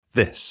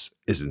This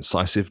is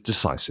Incisive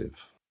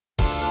Decisive.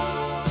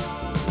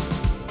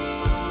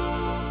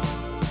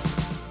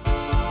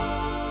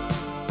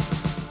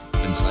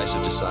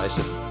 Incisive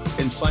Decisive.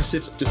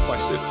 Incisive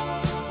Decisive.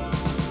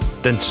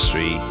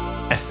 Dentistry,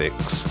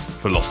 ethics,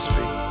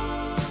 philosophy.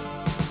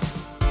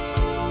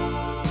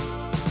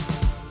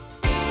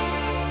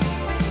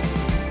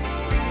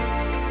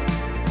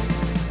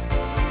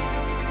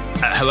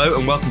 Hello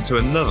and welcome to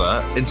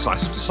another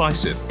Incisive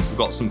Decisive. We've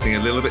got something a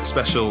little bit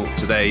special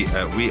today.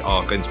 We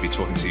are going to be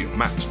talking to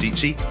Matt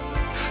Giudice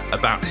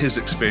about his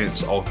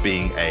experience of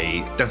being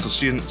a dental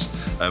student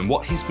and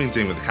what he's been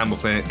doing with the Campbell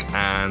Clinic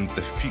and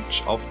the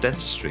future of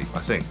dentistry, I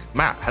think.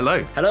 Matt,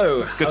 hello.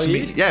 Hello. Good to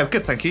meet you. Yeah,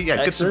 good, thank you.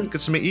 Yeah, good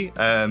to meet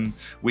you.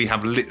 We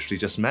have literally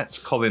just met.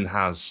 Colin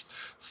has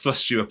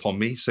thrust you upon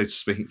me, so to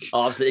speak.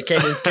 Oh, absolutely.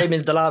 Came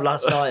into the lab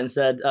last night and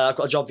said, I've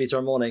got a job for you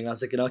tomorrow morning. And I was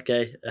thinking,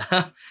 okay.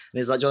 And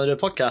he's like, do you want to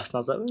do a podcast? And I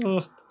was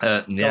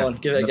like, Yeah, go on,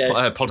 give it a go.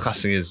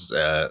 Podcasting is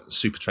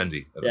super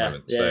trendy at the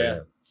moment.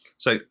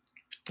 So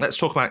let's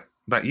talk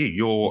about you.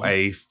 You're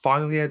a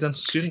final year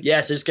dental student? Yeah,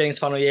 so just going into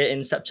final year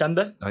in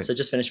September. Right. So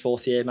just finished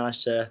fourth year,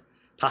 managed to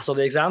pass all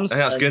the exams. Yeah,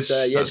 that's good.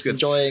 Just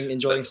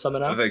enjoying summer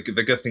now. The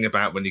good thing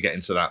about when you get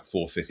into that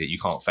fourth, fifth year, you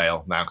can't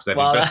fail now because they've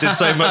invested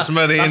so much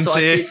money into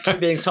what you. I keep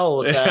being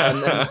told.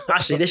 And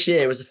actually, this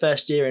year was the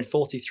first year in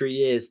 43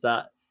 years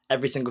that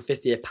every single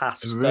fifth year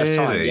passed first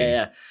time. Really?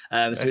 Yeah.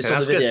 So we saw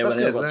the video when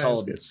it got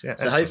told. Yeah,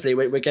 so hopefully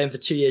we're going for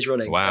 2 years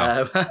running.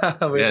 Wow.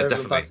 we're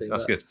definitely. passing,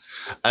 That's good.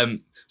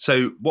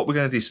 So what we're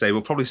going to do today,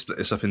 we'll probably split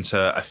this up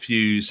into a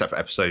few separate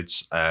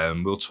episodes.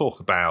 We'll talk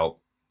about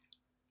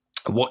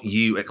what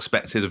you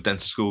expected of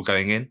dental school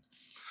going in,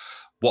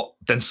 what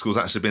dental school's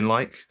actually been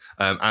like,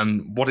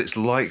 and what it's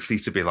likely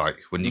to be like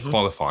when you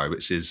qualify,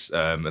 which is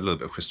a little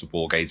bit of crystal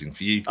ball gazing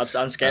for you.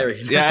 And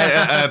scary.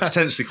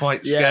 Potentially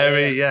quite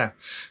scary, yeah.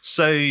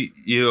 So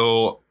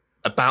you're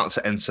about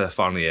to enter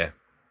final year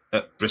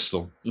at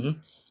Bristol. Mm-hmm.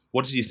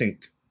 What did you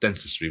think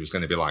dentistry was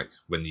going to be like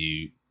when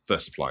you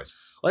first applied?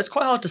 Well, it's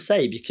quite hard to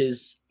say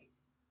because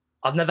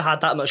I've never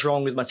had that much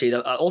wrong with my teeth.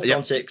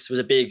 Orthodontics was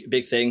a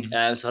big thing. So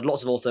I had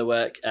lots of ortho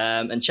work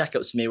and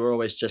checkups for me were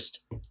always just,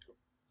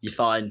 you're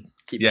fine,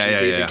 keep your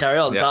teeth and carry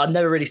on. So I'd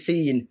never really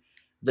seen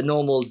the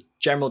normal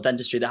general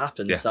dentistry that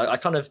happens. Yeah. So I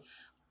kind of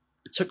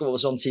took what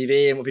was on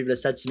TV and what people had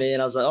said to me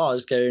and I was like, I'll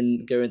just go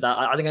with that.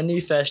 I think I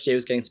knew first year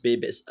was going to be a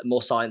bit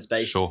more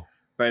science-based,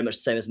 very much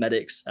the same as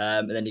medics.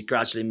 And then you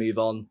gradually move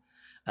on.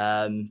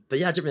 But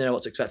yeah, I didn't really know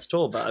what to expect at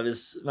all, but I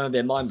remember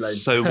being mind blown.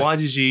 So why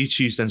did you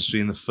choose dentistry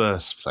in the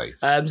first place?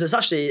 So it's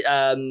actually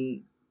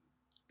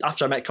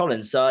after I met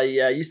Colin. So I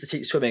used to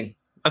teach swimming.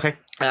 Okay.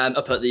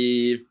 Up at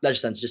the leisure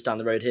centre just down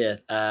the road here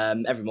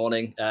every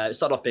morning. It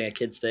started off being a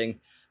kids thing.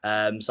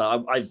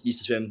 So I used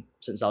to swim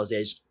since I was the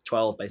age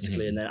 12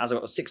 basically. And then as I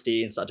got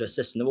 16, started to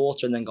assist in the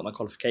water and then got my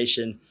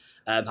qualification,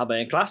 had my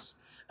own class.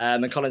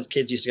 And Colin's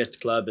kids used to go to the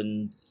club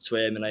and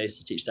swim and I used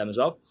to teach them as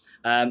well.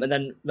 And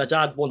then my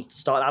dad wanted to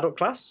start an adult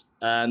class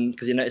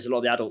because he noticed a lot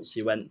of the adults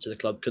who went to the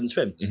club couldn't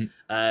swim.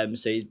 Mm-hmm.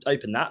 So he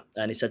opened that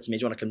and he said to me,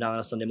 do you want to come down on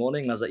a Sunday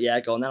morning? And I was like, yeah,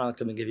 go on then, I'll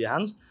come and give you a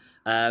hand.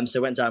 So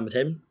I went down with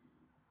him.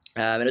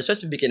 And it was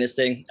supposed to be a beginner's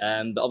thing,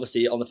 but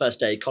obviously on the first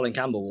day, Colin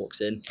Campbell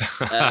walks in,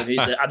 who's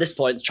at this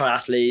point a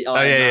triathlete.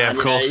 Of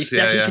course. He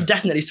can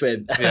definitely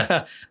swim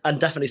and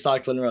definitely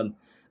cycle and run.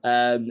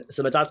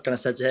 So my dad kind of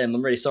said to him,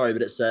 I'm really sorry,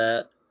 but it's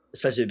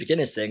supposed to be a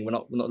beginner's thing. We're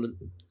not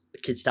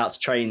kids start to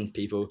train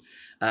people.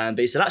 But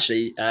he said,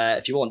 actually,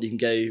 if you want, you can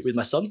go with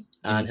my son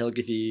and he'll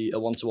give you a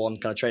one-to-one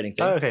kind of training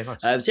thing. Oh, okay,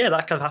 nice. So yeah,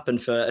 that kind of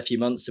happened for a few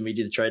months and we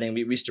did the training.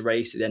 We used to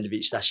race at the end of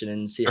each session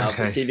and see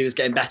if he was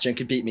getting better and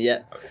could beat me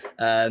yet.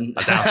 I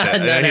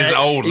doubt it. He's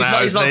old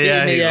now. He's not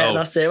beating me yet. Old.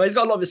 That's it. Well, he's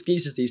got a lot of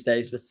excuses these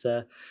days, but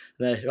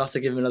no, we'll have to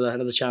give him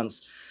another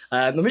chance.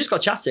 And we just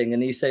got chatting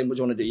and he's saying, what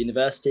do you want to do at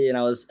university? And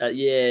I was at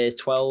year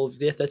 12,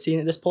 year 13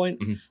 at this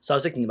point. Mm-hmm. So I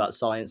was thinking about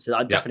science.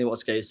 I definitely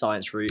want to go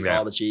science route,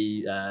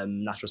 biology,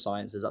 natural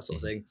sciences, that sort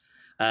of thing.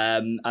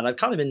 And I'd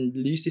kind of been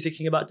loosely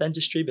thinking about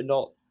dentistry, but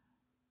not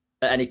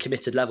at any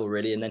committed level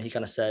really. And then he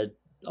kind of said,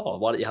 oh,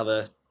 why don't you come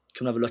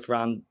and have a look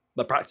around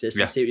my practice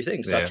and see what you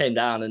think. So I came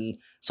down and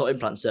saw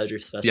implant surgery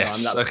for the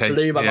first time. That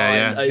blew my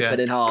mind open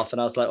in half. And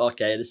I was like,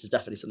 okay, this is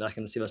definitely something I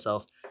can see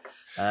myself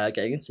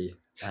getting into.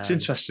 It's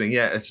interesting.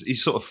 Yeah. You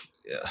sort of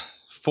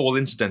fall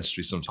into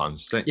dentistry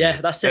sometimes, don't you?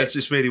 Yeah, that's it.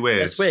 It's really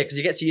weird. It's weird because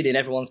you get to uni and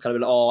everyone's kind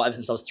of like, oh, ever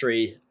since I was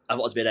 3, I've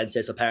wanted to be a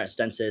dentist. My parents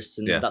are dentists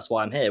and that's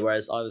why I'm here.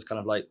 Whereas I was kind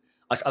of like,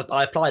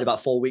 I applied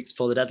about 4 weeks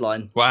before the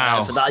deadline.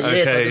 Wow. For that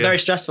year. So it was very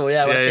stressful. When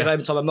I came home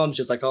and told my mum,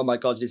 she was like, oh my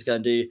God, you need to go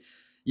and do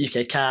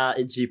UK CAT,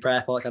 interview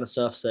prep, all that kind of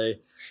stuff. So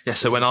yeah,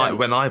 so when I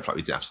applied,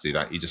 we didn't have to do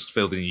that. You just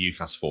filled in a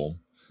UCAS form.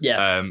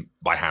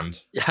 By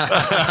hand.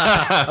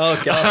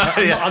 Oh God,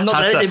 I'm not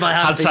doing anything by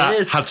hand for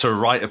years. Had to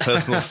write a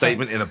personal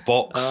statement in a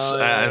box,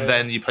 and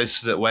then you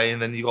posted it away,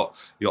 and then you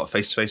got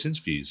face-to-face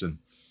interviews. And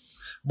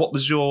what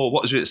was your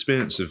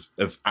experience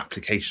of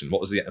application?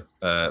 What was the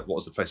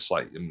process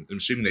like? I'm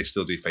assuming they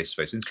still do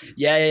face-to-face interviews.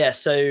 Yeah.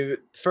 So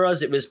for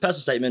us, it was personal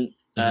statement,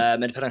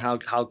 And depending on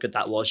how good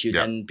that was, you'd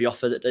then be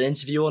offered an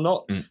interview or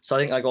not. So I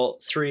think I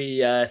got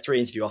three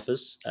interview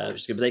offers, which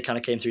is good. But they kind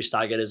of came through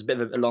staggered. It was a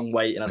bit of a long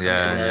wait, and I was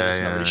kind of nervous,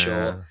 not really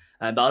sure.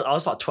 But I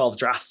was about 12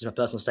 drafts in my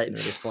personal statement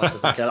at this point. So I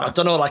was like, I've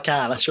done all I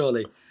can,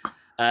 surely.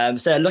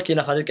 So lucky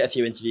enough, I did get a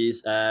few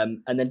interviews.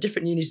 And then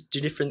different unis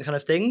do different kind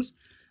of things.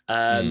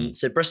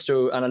 So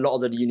Bristol and a lot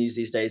of the unis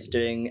these days are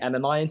doing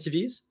MMI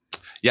interviews.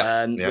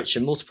 Which are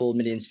multiple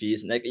mini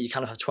interviews, and you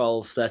kind of have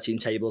 12, 13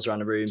 tables around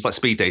the room. It's like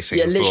speed dating.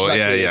 Yeah, literally like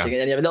speed dating.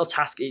 And you have a little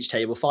task at each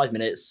table, 5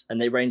 minutes, and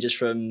it ranges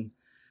from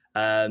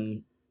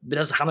but there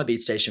was a hammer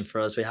bead station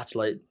for us. We had to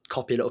like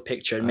copy a little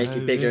picture and make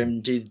it bigger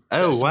and do.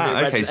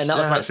 Okay, and that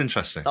was that's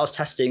interesting. That was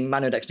testing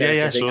manual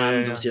dexterity,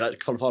 and obviously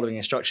like following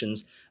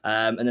instructions.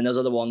 And then there was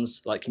other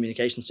ones like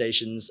communication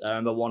stations. I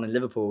remember one in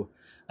Liverpool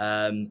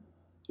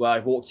where I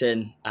walked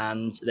in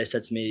and they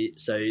said to me,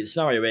 "So the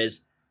scenario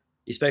is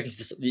you've spoken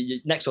to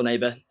the next door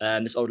neighbour.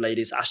 This old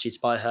lady's asked you to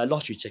buy her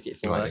lottery ticket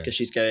for her because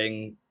she's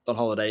going on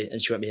holiday and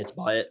she won't be here to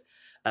buy it.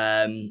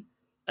 And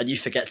you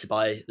forget to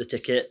buy the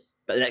ticket."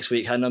 But the next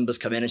week, her numbers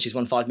come in and she's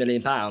won £5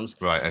 million.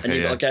 Right, okay, and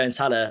you've got to go and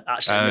tell her,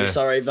 actually, I'm really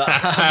sorry, but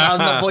I'm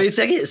not bought your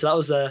ticket. So that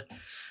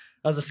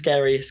was a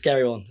scary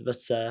one. But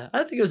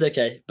I think it was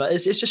okay. But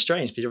it's just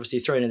strange because you're obviously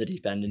thrown in the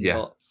deep end and you've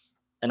got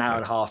an hour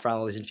and a half around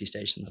all these interview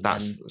stations.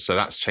 So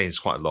that's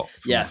changed quite a lot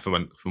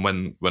from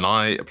when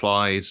I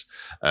applied.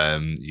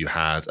 You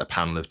had a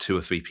panel of 2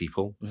 or 3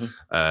 people,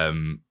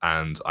 and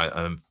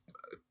I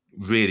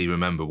really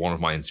remember one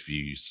of my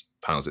interviews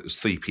panels. It was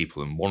 3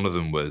 people, and one of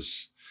them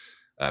was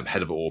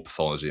head of oral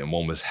pathology, and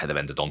one was head of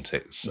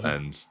endodontics.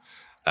 And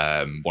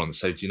one of them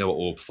said, "Do you know what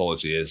oral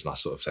pathology is?" And I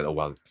sort of said, "Oh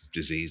well,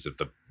 disease of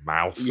the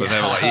mouth." And they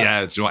were like,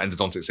 "Yeah, do you know what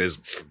endodontics is?"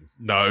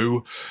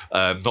 No,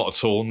 not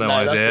at all. No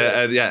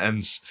idea.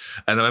 And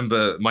I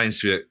remember my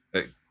interview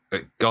at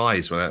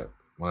Guy's when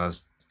I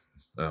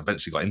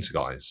eventually got into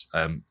Guy's.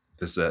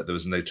 There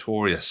was a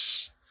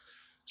notorious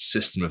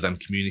system of them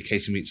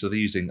communicating with each other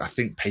using, I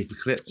think, paper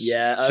clips.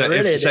 Yeah, so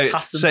really?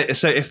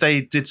 So if they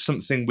did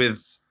something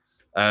with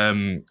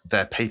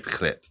their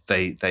paperclip,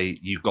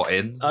 you got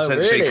in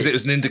essentially because it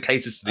was an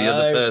indicator to the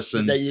other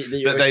person that you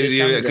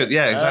could.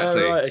 Yeah,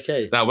 exactly. Right,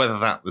 okay. Now whether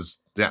that was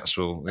the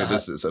actual, it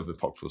was sort of a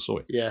apocryphal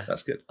story. Yeah,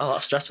 that's good. Oh,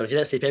 that's stressful. If you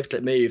don't see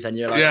paperclip move, then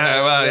you're like,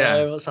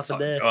 what's happened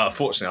there? Well,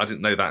 fortunately, I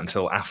didn't know that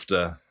until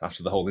after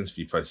the whole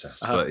interview process.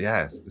 But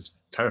yeah, it's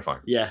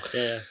terrifying. Yeah.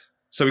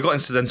 So we got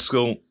into dental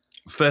school,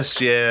 first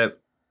year.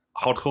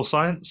 Hardcore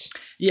science?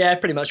 Yeah,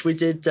 pretty much. We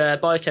did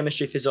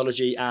biochemistry,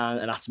 physiology, and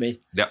anatomy.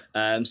 Yeah.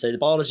 So the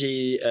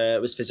biology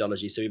was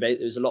physiology. So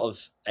it was a lot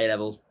of A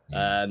level.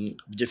 We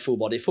did full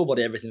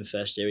body everything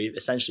first year. We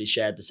essentially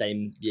shared the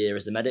same year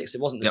as the medics.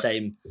 It wasn't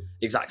the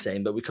exact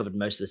same, but we covered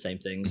most of the same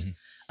things.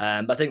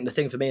 But I think the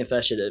thing for me in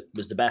first year that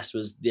was the best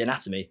was the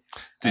anatomy.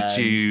 Did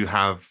you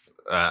have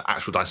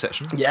actual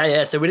dissection?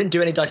 Yeah. So we didn't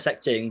do any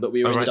dissecting, but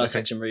we were in the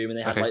dissection room and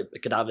they had like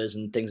cadavers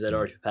and things they'd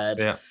already prepared.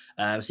 Yeah.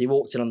 So you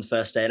walked in on the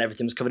first day and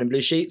everything was covered in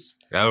blue sheets.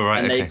 Oh,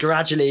 right. And they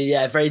gradually,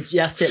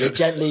 they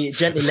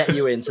gently let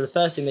you in. So the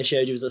first thing they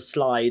showed you was a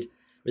slide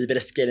with a bit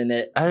of skin in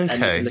it. Okay. And you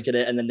could look at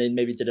it, and then they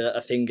maybe did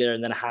a finger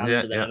and then a hand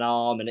and then an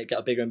arm, and it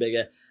got bigger and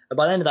bigger. And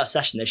by the end of that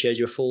session, they showed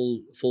you a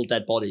full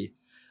dead body.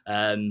 So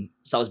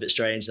that was a bit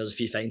strange. There was a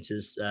few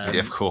fainters.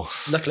 Of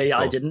course. Luckily,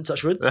 I didn't,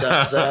 touch wood. So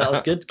that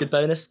was good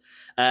bonus.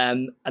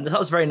 And that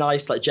was a very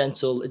nice, like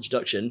gentle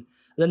introduction.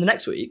 And then the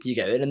next week you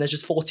go in and there's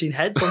just 14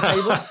 heads on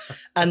tables,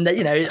 and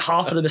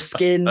half of them are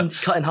skinned,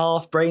 cut in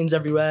half, brains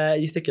everywhere.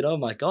 You're thinking, oh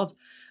my God.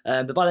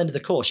 But by the end of the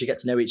course, you get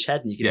to know each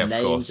head and you give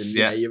them names and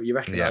you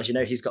recognise,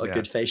 he's got a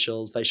good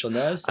facial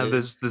nerve. So. And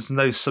there's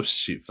no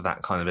substitute for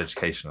that kind of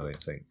education, I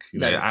don't think.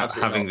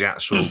 Having not. The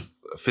actual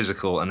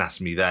physical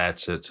anatomy there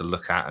to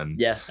look at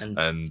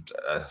and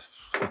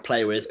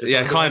play with.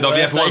 Kind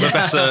of. For want of a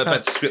better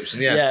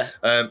description.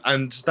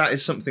 And that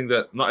is something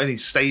that not only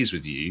stays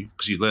with you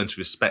because you learn to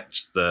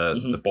respect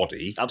the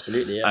body.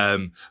 Absolutely.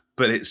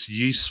 But it's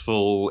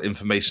useful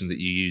information that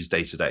you use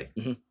day to day.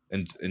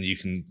 And you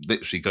can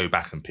literally go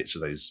back and picture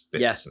those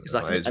bits. Yeah,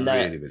 exactly. It's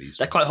really, really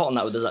useful. They're quite hot on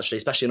that with us, actually,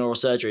 especially in oral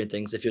surgery and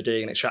things. If you're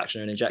doing an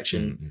extraction or an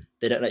injection,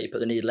 they don't let you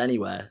put the needle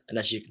anywhere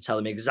unless you can tell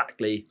them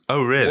exactly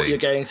what you're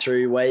going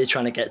through, where you're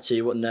trying to get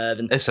to, what nerve.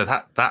 And so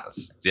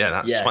that's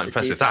quite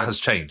impressive. That has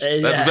changed.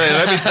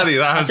 Let me tell you,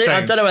 that has changed.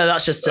 I don't know whether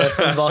that's just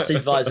some of our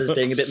supervisors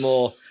being a bit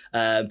more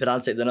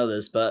pedantic than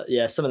others, but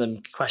some of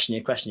them question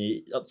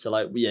you up to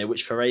like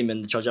which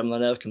foramen the trigeminal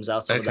nerve comes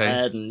out of the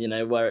head,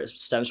 and where it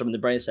stems from in the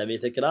brainstem. You're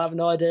thinking, I have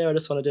no idea, I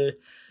just want to do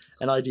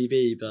an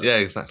IDB. But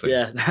exactly.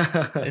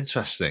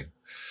 Interesting.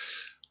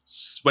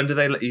 When do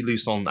they let you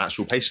loose on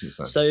actual patients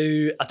then?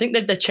 So I think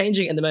they're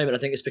changing at the moment. I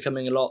think it's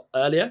becoming a lot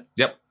earlier.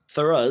 Yep.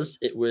 For us,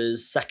 it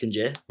was second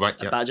year,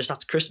 right? About just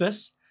after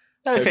Christmas.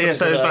 So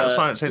about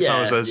science same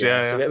time as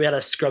us, So we had a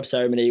scrub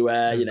ceremony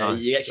where you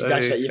get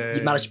congratulated.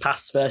 You've managed to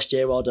pass first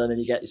year, well done, and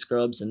you get your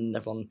scrubs, and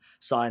everyone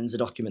signs a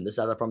document that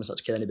says, "I promise not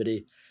to kill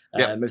anybody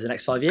over the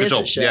next 5 years."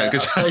 Good job.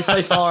 Which,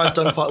 so far I've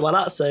done quite well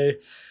at. So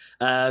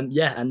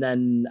and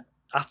then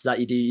after that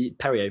you do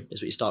perio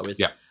is what you start with.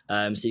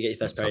 So you get your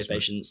first pair of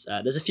patients.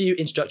 There's a few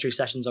introductory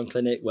sessions on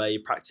clinic where you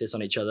practice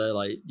on each other,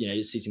 like, you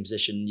know, seating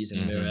position, using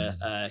the mirror,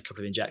 a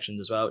couple of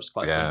injections as well, which is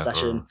quite a fun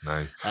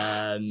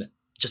session.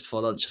 Just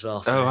before lunch as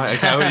well. So. Oh, right,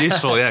 okay. Oh,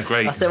 useful, yeah,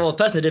 great. I said, well, the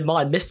person who did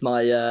mine missed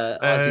my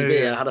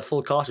RTB and I had a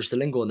full cartridge to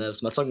lingual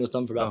nerves. My tongue was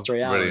done for about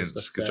 3 hours.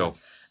 Brilliant, good job.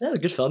 Yeah,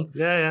 good fun.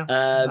 Yeah.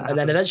 And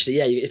then eventually,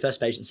 you get your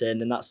first patients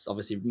in, and that's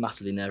obviously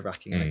massively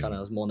nerve-wracking. And I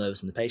was more nervous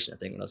than the patient, I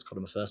think, when I was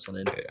calling my first one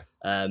in.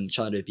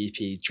 Trying to do a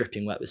BP,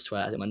 dripping wet with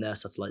sweat. I think my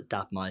nurse had to like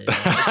dab my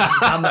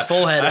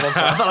forehead at one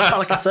point. I felt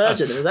like a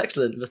surgeon. It was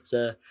excellent, but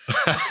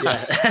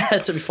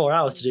it took me 4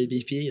 hours to do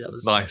BPE. That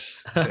was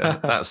nice. Yeah,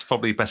 that's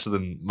probably better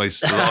than a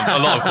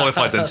lot of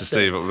qualified dentists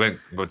do, but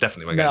we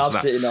definitely won't get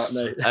into that. No,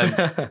 absolutely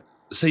not. No.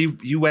 So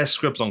you wear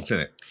scrubs on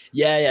clinic?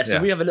 Yeah.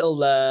 So we have a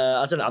little.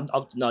 I don't know.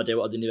 I've no idea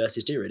what other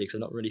universities do really, because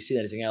I've not really seen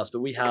anything else. But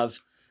we have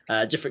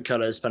different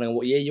colours depending on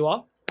what year you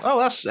are. Oh,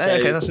 that's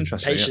okay. That's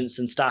interesting. Patients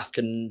and staff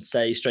can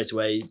say straight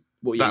away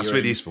what year. That's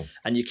really useful.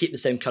 And you keep the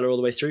same colour all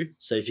the way through.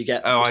 So if you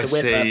get we're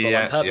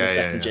purple in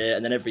second year,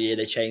 and then every year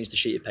they change the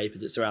sheet of paper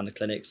that's around the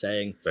clinic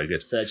saying very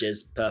good. Third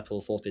year's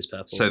purple, fourth year's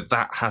purple. So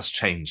that has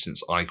changed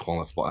since I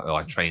qualified.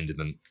 I trained in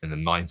the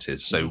 90s.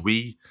 So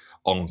we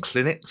on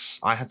clinics,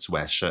 I had to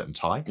wear shirt and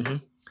tie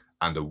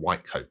and a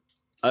white coat.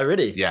 Oh,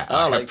 really? Yeah,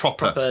 like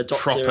proper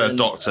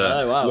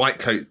doctor white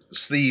coat,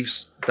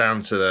 sleeves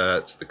down to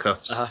the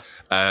cuffs,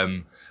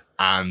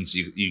 and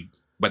you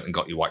went and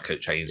got your white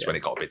coat changed when it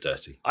got a bit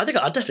dirty. I think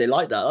I definitely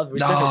like that. The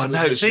thing I don't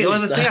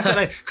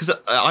know, because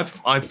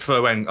I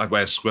prefer when I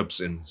wear scrubs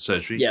in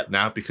surgery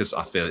now, because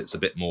I feel it's a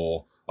bit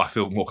more. I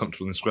feel more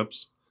comfortable in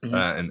scrubs.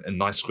 And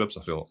nice scrubs.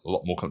 I feel a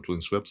lot more comfortable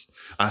in scrubs.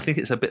 And I think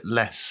it's a bit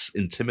less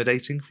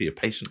intimidating for your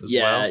patient as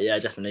well. Yeah,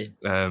 definitely.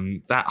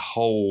 That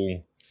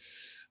whole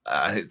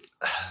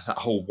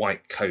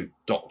white coat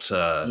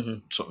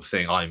doctor sort of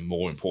thing, I'm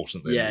more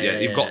important than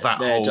you've got that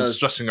whole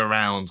stressing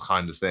around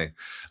kind of thing.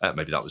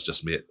 Maybe that was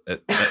just me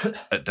at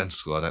dental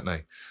school, I don't know,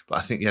 but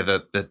I think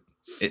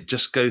it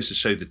just goes to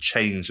show the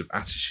change of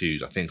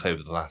attitude, I think,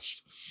 over the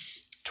last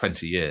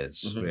 20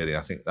 years. Really,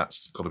 I think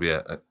that's got to be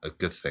a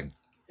good thing.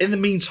 In the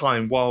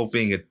meantime, while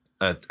being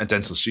a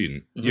dental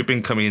student, you've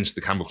been coming into the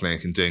Campbell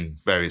Clinic and doing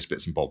various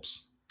bits and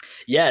bobs.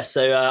 Yeah,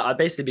 so I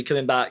basically be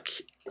coming back.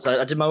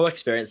 So I did my work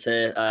experience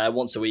here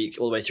once a week,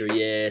 all the way through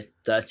year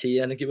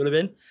 30, I think it would have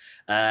been.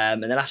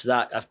 And then after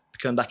that, I've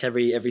come back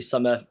every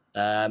summer.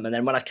 And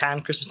then when I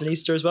can, Christmas and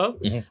Easter as well.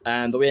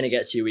 But we only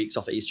get 2 weeks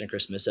off at Easter and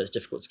Christmas, so it's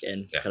difficult to get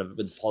in kind of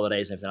with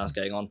holidays and everything else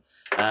going on.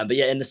 But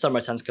yeah, in the summer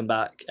I tend to come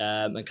back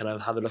and kind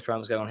of have a look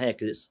around what's going on here,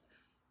 because it's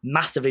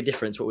massively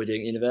different to what we're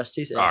doing at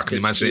universities. I can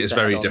imagine it's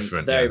very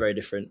different. Very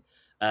different.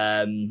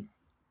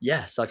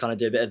 So I kind of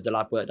do a bit of the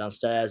lab work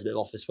downstairs, a bit of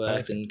office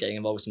work, and getting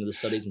involved with some of the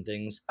studies and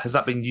things. Has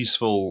that been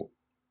useful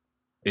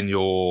in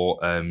your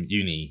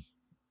uni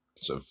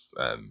sort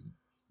of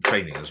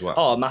training as well?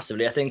 Oh,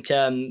 massively. I think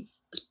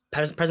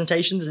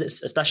presentations,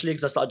 especially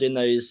because I started doing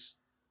those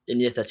in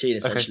year 13,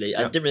 essentially.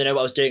 I didn't really know what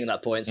I was doing at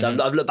that point. So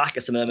I've looked back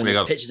at some of them, and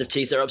there's pictures of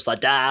teeth that are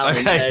upside down,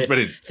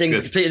 and things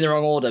completely in the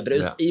wrong order. But it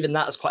was even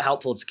that was quite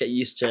helpful to get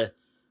used to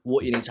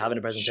what you need to have in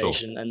a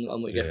presentation and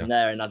what you go from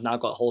there. And I've now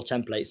got whole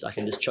templates I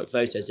can just chuck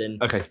photos in.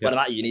 When I'm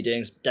at uni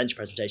doing a denture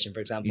presentation, for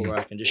example, where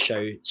I can just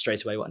show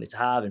straight away what I need to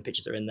have, and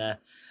pictures are in there.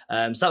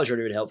 So that was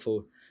really, really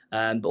helpful.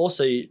 But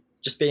also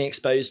just being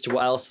exposed to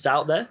what else is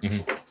out there.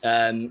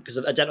 Because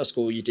at dental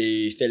school, you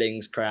do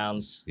fillings,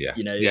 crowns, you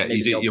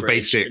do your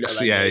basics.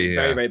 Very,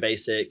 very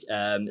basic.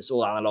 It's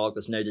all analog.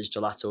 There's no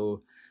digital at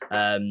all.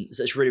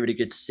 So it's really, really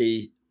good to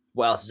see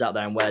what else is out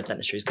there and where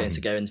dentistry is going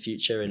to go in the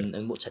future,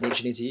 and what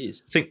techniques you need to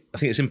use. I think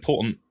it's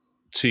important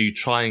to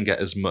try and get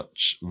as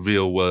much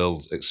real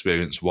world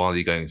experience while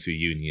you're going through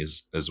uni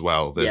as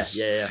well.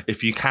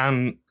 If you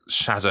can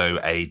shadow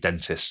a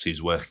dentist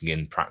who's working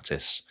in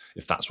practice,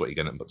 if that's what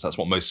you're going to, that's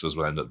what most of us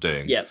will end up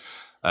doing.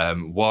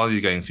 While you're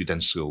going through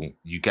dental school,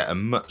 you get a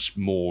much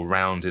more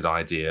rounded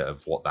idea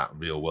of what that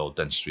real world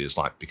dentistry is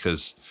like,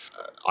 because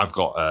I've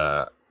got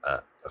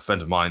a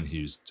friend of mine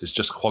who's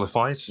just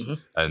qualified,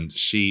 and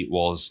she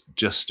was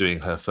just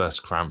doing her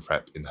first crown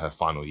prep in her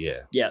final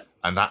year.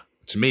 And that,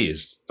 to me,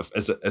 is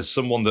as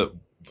someone that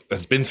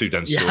has been through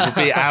dental school, would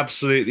be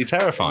absolutely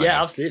terrifying.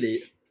 Yeah,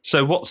 absolutely.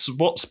 So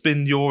what's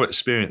been your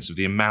experience of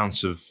the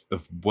amount of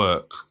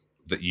work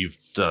that you've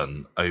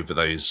done over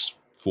those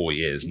 4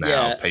 years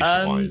now,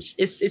 patient-wise?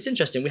 It's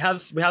interesting. We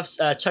have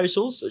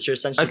totals, which are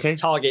essentially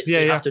targets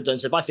that you have to have done.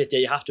 So by 5th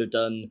year, you have to have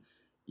done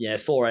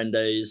 4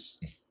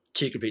 endos,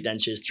 2 complete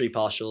dentures, 3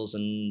 partials,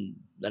 and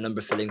a number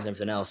of fillings and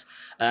everything else.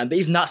 But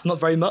even that's not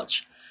very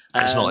much.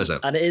 It's not, is it?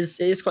 And it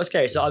is quite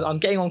scary. So I'm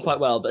getting on quite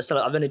well, but still,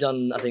 I've only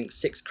done, I think,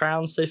 6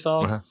 crowns so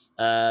far,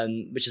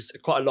 which is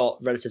quite a lot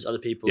relative to other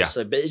people.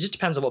 So, but it just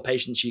depends on what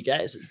patients you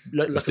get. It's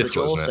luck of the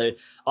draw. So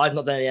I've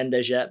not done any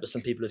endos yet, but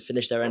some people have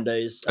finished their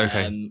endos.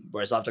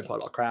 Whereas I've done quite a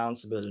lot of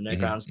crowns, some people have no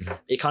crowns.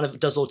 It kind of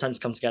does all tend to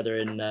come together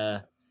in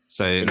the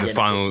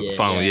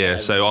final year.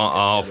 So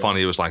our final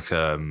year was like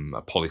a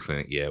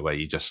polyclinic year where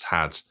you just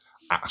had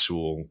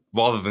actual,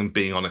 rather than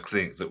being on a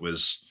clinic that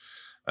was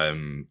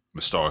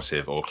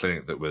restorative or a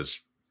clinic that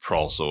was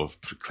pros or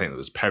clinic that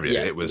was perio.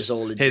 Yeah, it was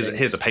all here's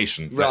interlinked. a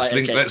patient. Right,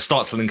 Let's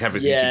start to link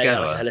everything yeah,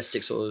 together. like a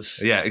holistic sort of.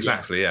 Yeah,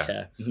 exactly. Yeah,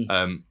 care.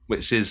 Mhm.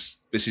 which is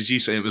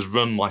useful. It was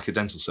run like a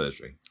dental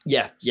surgery.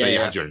 Yeah, So you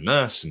had your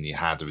nurse and you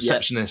had a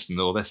receptionist and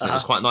all this. And it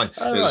was quite nice.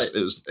 Oh,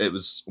 it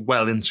was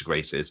well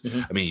integrated.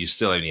 Mhm. I mean, you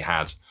still only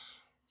had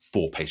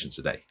 4 patients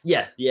a day.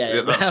 Yeah.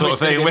 That sort of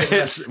thing.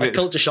 A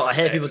culture shock. I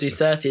hear people do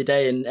 30 a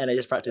day in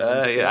NHS practice.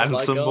 Yeah, and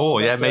some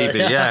more. Yeah, that's, maybe.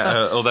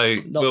 Yeah,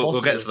 although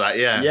we'll get to that.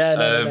 Yeah. Yeah,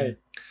 no.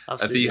 I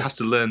think Absolutely. you have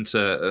to learn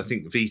to. I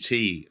think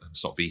VT.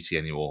 It's not VT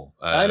anymore.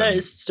 I know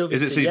it's still VT.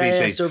 Is it still yeah,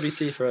 VT? Yeah, still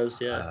VT for us.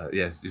 Yeah.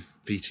 Yes,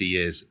 VT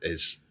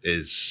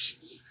is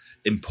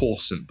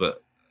important,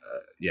 but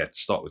to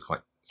start with,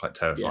 quite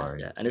terrifying.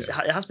 Yeah. And it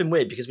has been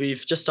weird because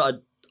we've just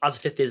started. As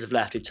the 5th years have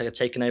left, we've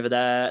taken over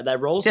their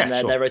roles and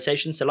their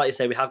rotations. So like you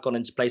say, we have gone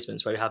into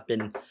placements where we have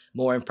been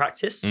more in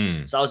practice.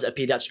 So I was at a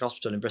paediatric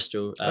hospital in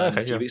Bristol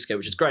a few weeks ago,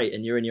 which is great.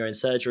 And you're in your own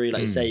surgery.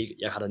 Like you say,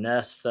 you had a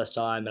nurse the first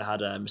time and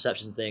had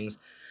receptions and things.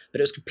 But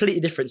it was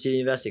completely different to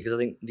university because I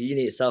think the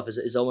uni itself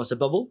is almost a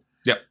bubble.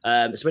 Yeah.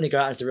 So when you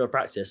go out into real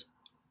practice,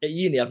 at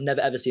uni, I've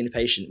never ever seen a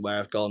patient where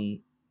I've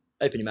gone,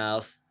 open your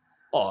mouth,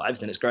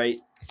 everything looks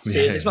great. See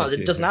you in 6 months.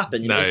 It doesn't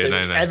happen. You know? So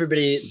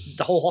everybody,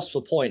 the whole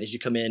hospital point is you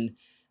come in,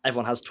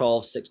 everyone has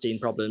 12, 16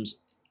 problems,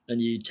 and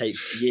you take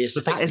years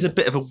to fix them. That is a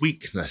bit of a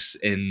weakness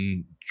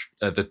in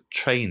the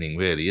training,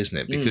 really, isn't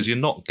it? Because you're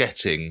not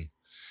getting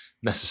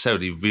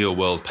necessarily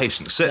real-world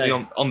patients.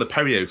 Certainly on the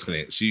perio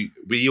clinics,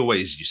 we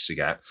always used to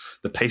get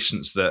the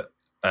patients that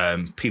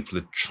people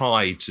had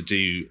tried to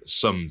do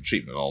some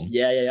treatment on.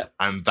 Yeah.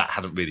 And that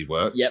hadn't really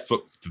worked for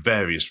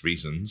various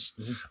reasons.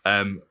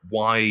 Mm-hmm.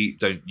 Why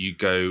don't you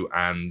go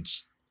and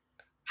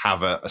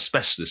have a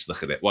specialist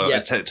look at it? Well,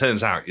 it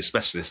turns out your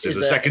specialist is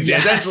a second year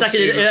dental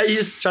student.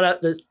 You're just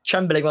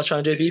trembling while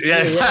trying to do a BP. Yeah,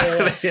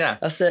 exactly. Yeah.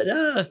 That's it.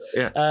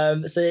 Yeah.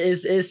 So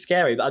it is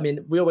scary. But I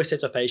mean, we always say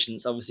to our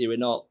patients, obviously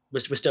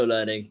we're still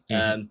learning,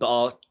 but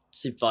our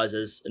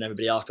supervisors and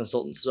everybody are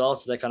consultants as well.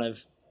 So they're kind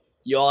of,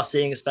 you are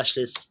seeing a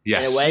specialist in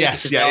a way.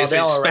 Yes,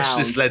 it's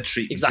specialist-led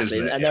treatment, exactly,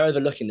 isn't it? And they're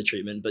overlooking the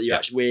treatment, but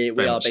we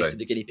are basically so.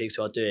 the guinea pigs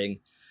who are doing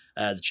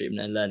the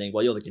treatment and learning.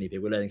 Well, you're the guinea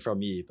pig. We're learning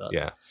from you, but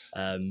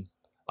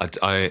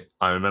I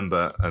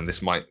remember, and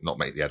this might not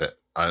make the edit.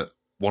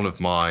 One of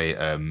my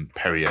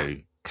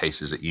perio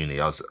cases at uni,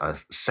 I was a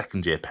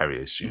second year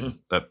perio student,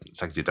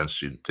 second year dental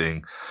student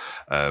doing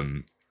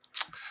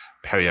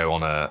perio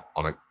on a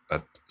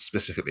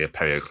specifically a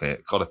perio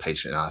clinic. Got a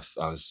patient, and I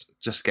was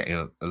just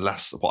getting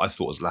what I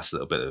thought was last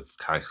little bit of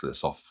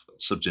calculus off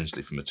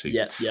subgingivally from a tooth.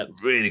 Yeah.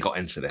 Really got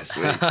into this,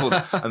 really pulled,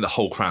 and the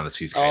whole crown of the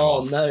tooth came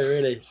off. Oh no,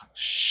 really?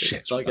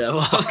 Shit! What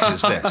the fuck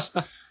is this?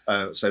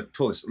 So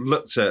pulled this,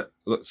 looked at,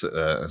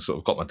 and sort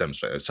of got my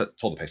demonstrator.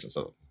 Told the patient,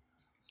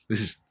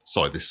 this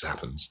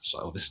happens. Just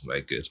like, this isn't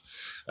very good.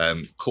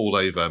 Called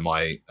over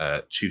my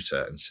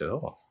tutor and said,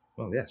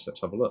 well, yes, let's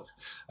have a look.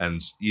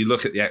 And you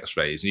look at the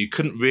X-rays, and you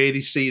couldn't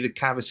really see the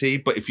cavity,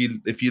 but if you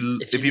knew it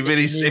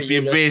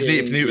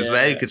was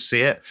there, you could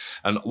see it.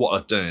 And what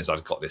I'd done is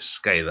I'd got this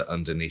scaler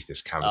underneath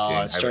this cavity,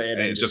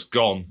 and it just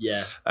gone.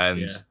 Yeah.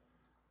 And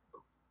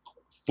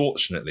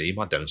fortunately,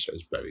 my demonstrator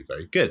was very,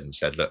 very good and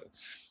said, look,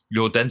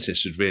 your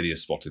dentist should really have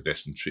spotted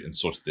this and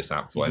sorted this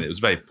out before. And it was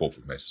very poor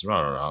prognosis.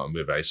 And we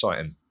were very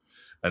sorry.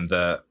 And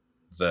the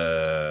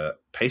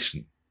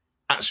patient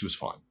actually was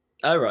fine.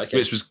 Oh, right. Okay.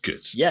 Which was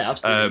good. Yeah,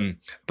 absolutely.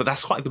 But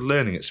that's quite a good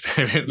learning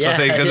experience, I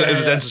think, as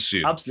a dental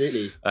student.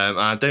 Absolutely. And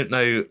I don't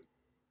know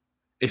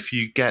if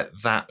you get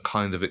that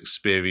kind of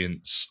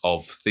experience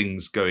of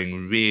things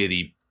going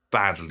really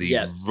badly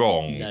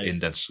wrong in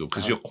dental school,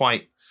 because you're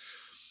quite...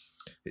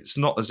 It's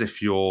not as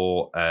if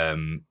you're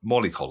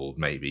mollycoddled,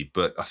 maybe,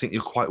 but I think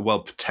you're quite well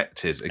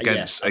protected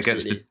against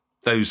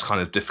those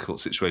kind of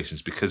difficult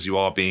situations, because you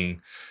are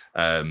being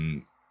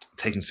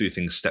taken through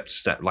things step to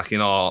step. Like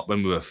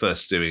when we were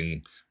first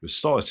doing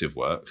restorative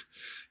work,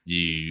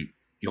 you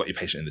got your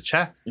patient in the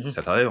chair.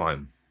 Said, hello,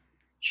 I'm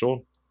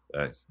Sean,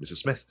 Mrs.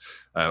 Smith.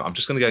 I'm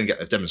just going to go and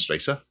get a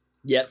demonstrator.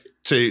 Yep.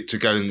 To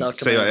go and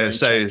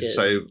say,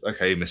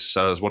 okay, Mr.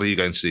 Sellers, what are you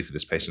going to do for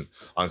this patient?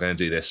 I'm going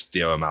to do this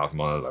DO amalgam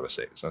on a lower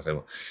 6. Okay,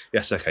 well,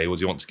 yes, okay. Well,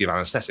 do you want to give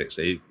anaesthetic?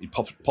 So he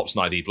pops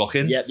an ID block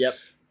in. Yep.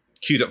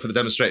 Queued up for the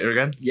demonstrator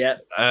again.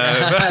 Yep.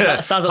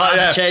 That sounds like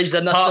that's changed.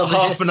 Then that's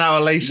half an hour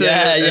later.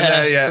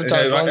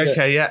 Sometimes longer.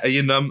 Okay, are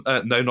you numb?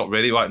 No, not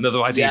really. Right, another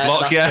ID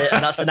block. That's it.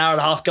 And that's an hour and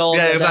a half gone.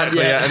 Yeah,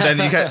 exactly. And then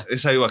you get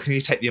well, can you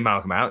take the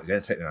amalgam out?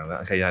 Yeah, take the amalgam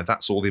out. Okay,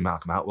 that's all the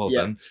amalgam out. Well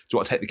done. Do you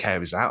want to take the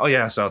caries out? Oh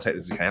yeah, so I'll take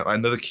the decay out. Right,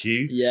 another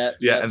queue. Yeah.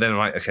 And then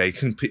okay, you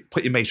can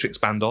put your matrix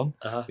band on.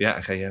 Yeah.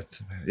 Okay.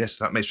 Yes,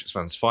 that matrix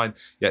band's fine.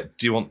 Yeah.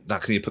 Do you want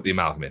that? Can you put the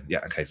amalgam in? Yeah.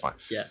 Okay, fine.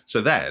 Yeah.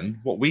 So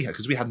then what we had,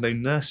 because we had no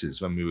nurses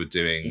when we were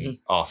doing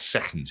our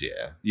second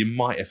year, you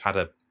might have had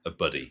a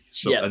buddy,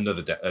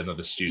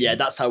 another student. Yeah,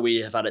 that's how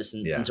we have had it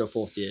since until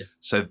 4th year.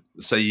 So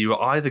you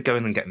were either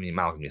going and getting the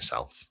amalgam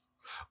yourself,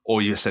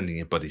 or you were sending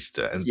your buddies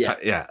to it.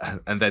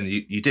 And then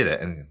you did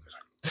it, and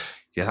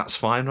that's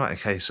fine, right?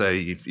 Okay, so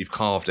you've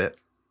carved it,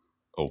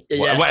 or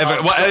Yeah,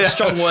 whatever.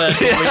 strong word.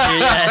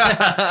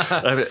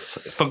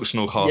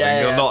 Functional carving.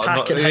 Yeah, You're not,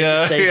 pack and hope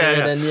stays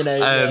in, and you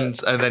know,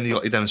 and then you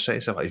got your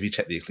demonstrator. So, like, have you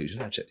checked the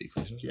occlusion? I've checked the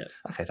occlusion. Yeah.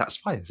 Okay, that's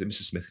fine. So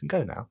Mrs. Smith can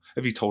go now.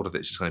 Have you told her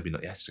that she's going to be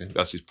not? Yes,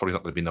 she's probably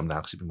not going to be numb now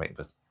because you've been waiting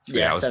for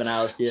 3 hours. 7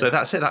 hours. Yeah. So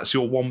that's it. That's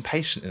your one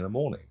patient in the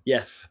morning.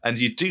 Yeah. And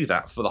you do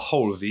that for the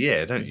whole of the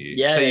year, don't you?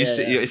 Yeah.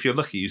 So yeah. if you're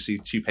lucky, you see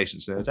 2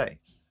 patients in a day.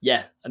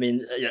 Yeah, I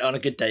mean, on a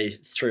good day,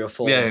 3 or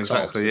 4. Yeah,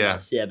 tops,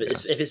 exactly. Yeah, but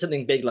if it's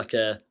something big like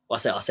I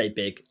say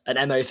big.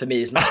 An MO for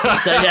me is massive.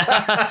 So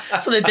yeah,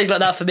 something big like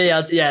that for me,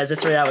 it's a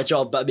 3-hour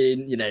job. But I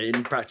mean, you know,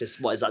 in practice,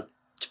 what is that?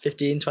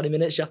 15, 20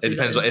 minutes. You have to. It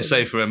depends.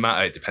 Say for a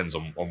matter, it depends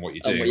on what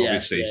you're doing.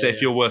 Obviously, so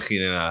if you're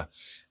working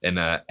in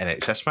a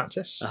NHS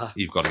practice,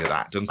 you've got to get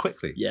that done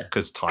quickly. Yeah,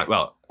 because time.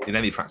 Well, in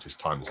any practice,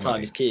 time is money.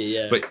 Time is key.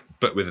 Yeah,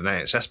 but with an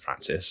NHS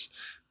practice,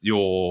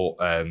 your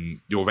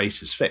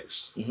rate is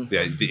fixed.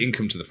 Mm-hmm. The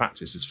income to the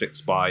practice is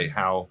fixed by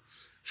how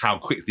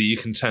quickly you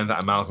can turn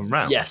that amalgam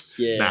round. Yes,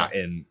 yeah. Now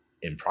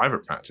in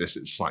private practice,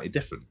 it's slightly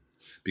different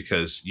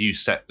because you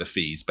set the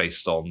fees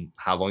based on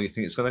how long you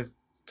think it's going to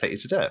take you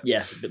to do it. Yeah,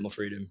 it's a bit more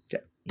freedom. Yeah.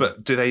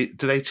 But do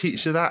they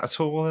teach you that at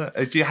all?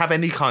 Do you have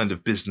any kind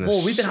of business?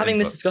 Well, we've been having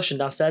this discussion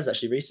downstairs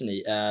actually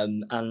recently,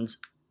 and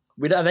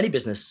we don't have any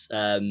business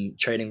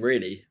training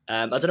really.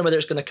 I don't know whether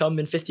it's going to come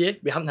in 5th year.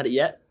 We haven't had it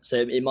yet, so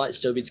it might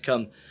still be to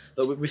come.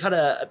 But we've had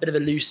a bit of a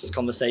loose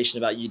conversation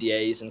about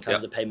UDAs and kind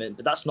of the payment,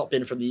 but that's not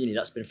been from the uni.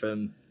 That's been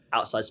from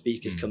outside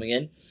speakers coming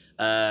in.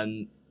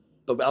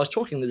 But I was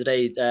talking the other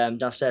day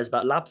downstairs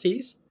about lab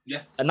fees.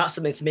 Yeah, and that's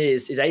something to me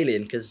is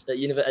alien because at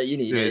uni,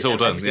 it's all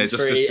done. Yeah, just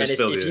free. And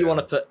if you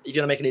want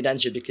to make a new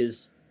denture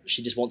because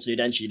she just wants a new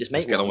denture, you just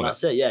make one. And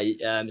that's it. Yeah,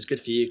 it's good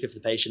for you, good for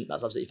the patient.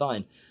 That's absolutely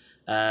fine.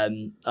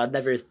 I'd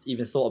never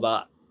even thought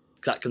about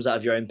that comes out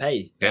of your own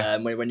pay.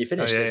 When you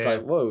finish, it's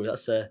like, whoa,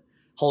 that's a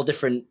whole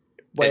different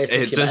way of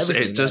thinking about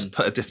everything. It does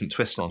put a different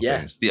twist on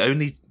things. The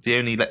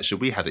only lecture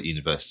we had at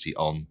university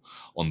on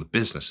the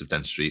business of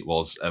dentistry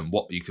was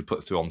what you could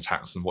put through on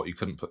tax and what you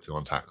couldn't put through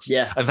on tax.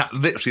 Yeah, and that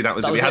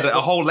was it. We had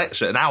a whole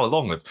lecture, an hour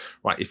long, of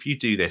right. If you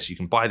do this, you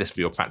can buy this for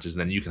your practice, and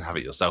then you can have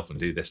it yourself and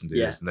do this and do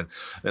this, and then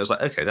it was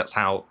like, okay, that's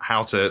how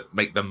to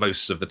make the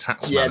most of the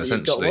tax man.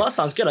 Essentially, well, that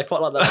sounds good. I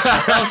quite like that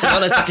myself. To be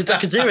honest, I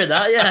could do with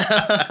that.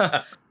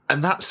 Yeah,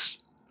 and that's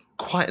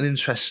quite an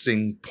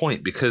interesting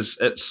point because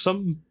at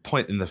some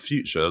point in the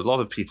future, a lot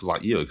of people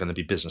like you are going to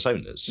be business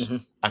owners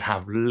and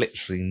have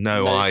literally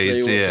no idea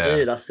what to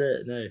do. That's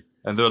it. No.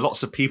 And there are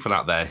lots of people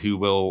out there who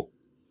will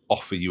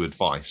offer you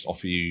advice,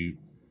 offer you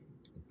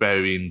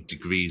varying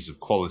degrees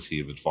of quality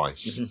of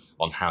advice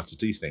on how to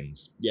do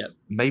things. Yeah.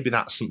 Maybe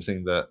that's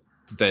something that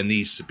there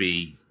needs to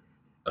be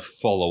a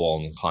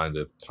follow-on kind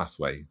of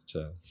pathway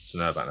to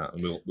know about that.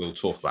 And we'll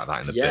talk about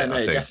that in a bit.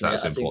 I think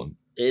that's important.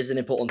 It is an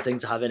important thing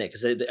to have in it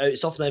because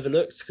it's often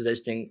overlooked because they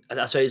just think,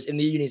 I suppose in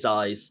the uni's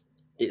eyes,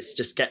 it's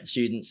just get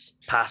students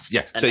past.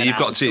 Yeah, so you've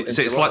got to,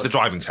 so it's like the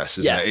driving test,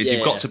 isn't it?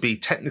 You've got to be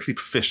technically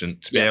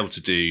proficient to be able to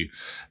do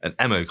an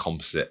MO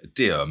composite, a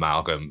DO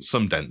amalgam,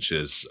 some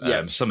dentures,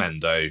 some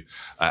endo,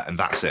 and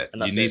that's it.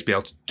 And you need to be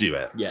able to do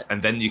it. Yeah.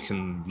 And then you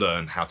can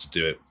learn how to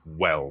do it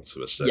well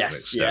to a certain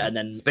extent. Yeah, and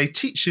then they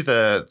teach you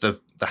the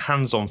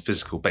hands-on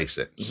physical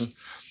basics.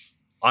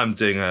 I'm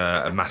doing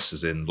a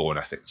master's in law and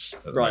ethics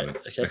at the moment.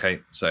 Okay.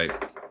 So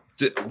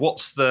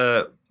what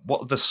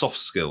are the soft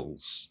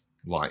skills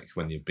like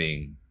when you're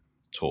being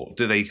taught?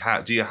 Do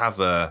you have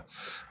a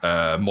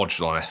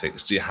module on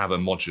ethics? Do you have a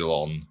module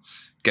on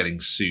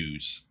getting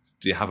sued?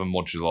 Do you have a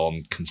module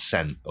on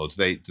consent, or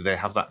do they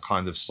have that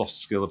kind of soft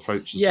skill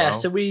approach as well? Yeah,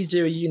 so we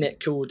do a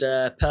unit called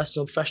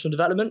Personal Professional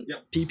Development,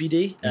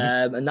 PPD,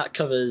 and that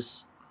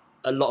covers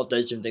a lot of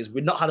those different things.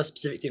 We've not had a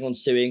specific thing on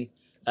suing.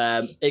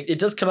 It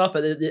does come up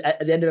at the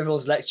end of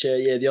everyone's lecture.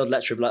 Yeah, the odd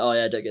lecturer will be like, "Oh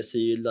yeah, don't get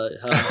sued." Like,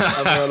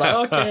 and we're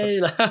like,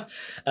 "Okay."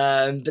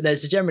 But no,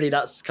 so generally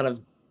that's kind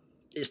of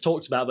it's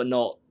talked about, but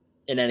not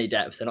in any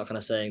depth. They're not kind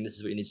of saying this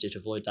is what you need to do to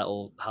avoid that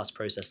or how to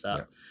process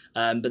that.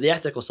 Yeah. But the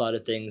ethical side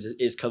of things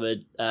is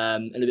covered a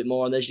little bit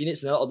more on those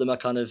units, and a lot of them are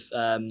kind of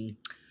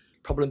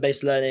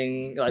problem-based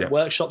learning, like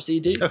workshops that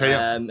you do. Okay,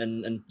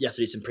 and you have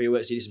to do some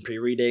pre-work, so you do some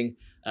pre-reading,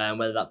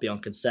 whether that be on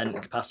consent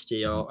and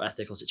capacity or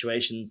ethical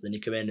situations. Then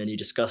you come in and you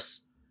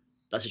discuss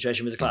that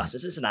situation with the class.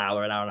 It's an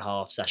hour and a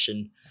half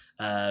session,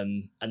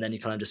 and then you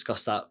kind of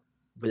discuss that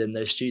within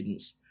those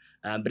students.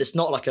 But it's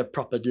not like a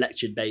proper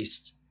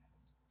lecture-based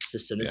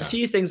system. There's a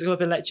few things that come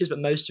up in lectures, but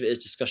most of it is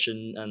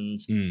discussion and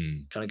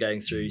kind of going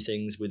through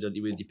things with your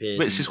peers.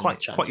 Which is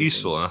quite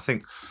useful, and I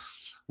think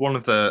one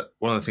of the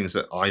things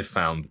that I've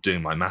found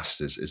doing my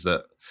masters is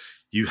that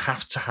you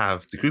have to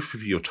have the group of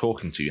people you're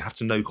talking to. You have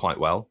to know quite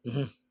well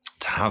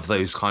to have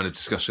those kind of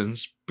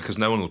discussions because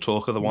no one will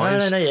talk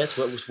otherwise. No. Yes,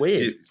 it was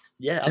weird.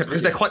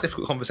 Because they're quite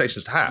difficult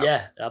conversations to have.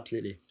 Yeah,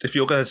 absolutely. If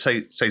you're going to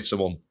say to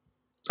someone,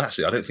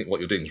 actually, I don't think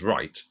what you're doing is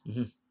right.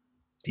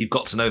 You've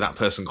got to know that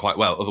person quite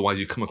well. Otherwise,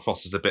 you come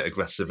across as a bit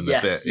aggressive and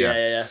a bit,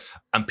 yeah.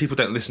 And people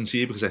don't listen to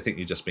you because they think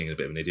you're just being a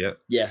bit of an idiot.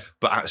 Yeah.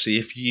 But actually,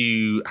 if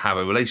you have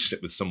a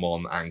relationship with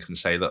someone and can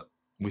say, look,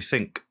 we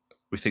think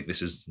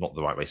this is not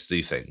the right way to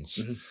do things,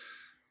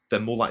 they're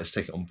more likely to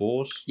take it on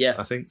board. Yeah.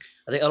 I think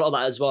a lot of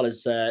that as well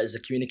is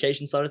the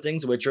communication side of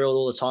things. We're drilled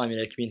all the time.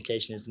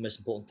 Communication is the most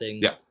important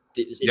thing. Yeah.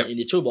 In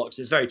your toolbox.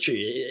 It's very true.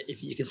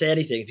 If you can say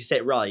anything, if you say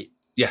it right,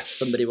 yes,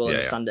 somebody will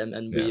understand it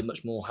and be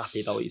much more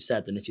happy about what you've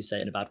said than if you say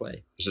it in a bad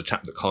way. There's a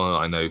chap that Colin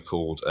and I know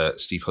called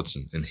Steve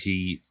Hudson, and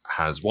he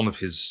has one of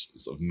his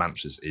sort of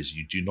mantras is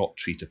you do not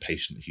treat a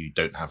patient who you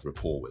don't have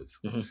rapport with.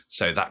 Mm-hmm.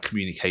 So that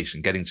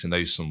communication, getting to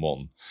know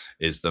someone,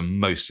 is the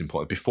most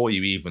important. Before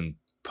you even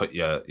put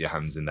your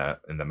hands in their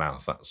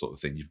mouth, that sort of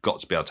thing, you've got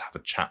to be able to have a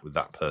chat with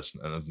that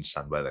person and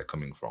understand where they're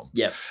coming from.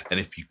 Yeah. And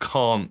if you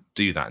can't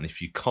do that, and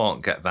if you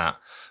can't get that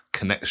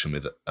connection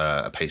with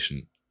a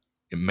patient,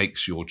 it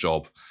makes your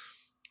job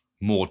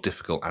more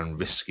difficult and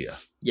riskier.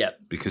 Yeah.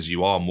 Because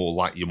you're more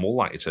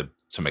likely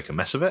to make a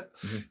mess of it.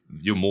 Mm-hmm.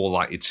 You're more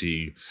likely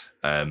to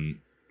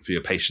for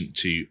your patient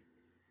to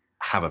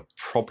have a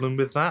problem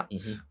with that,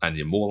 mm-hmm. and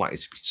you're more likely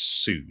to be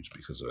sued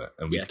because of it.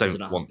 And we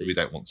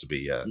don't want to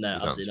be. No,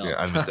 absolutely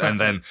not. And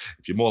then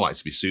if you're more likely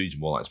to be sued, you're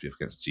more likely to be up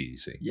against the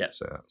GDC. Yeah.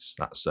 So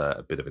that's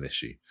a bit of an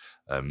issue,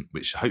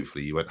 which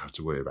hopefully you won't have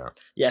to worry about.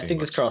 Yeah,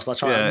 fingers crossed. I'll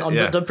try. I'm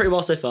done pretty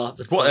well so far.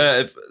 But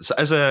so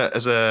as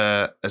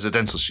a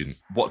dental student,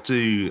 what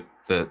do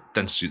the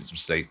dental students of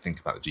today think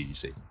about the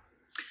GDC?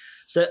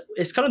 So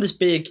it's kind of this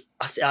big.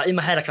 In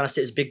my head, I kind of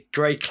see this big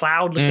grey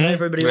cloud looking over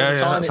everybody all the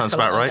time. That sounds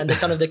about right.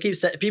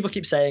 And people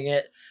keep saying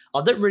it.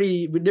 We don't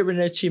really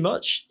know too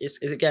much. It's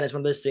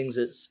one of those things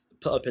that's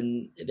put up at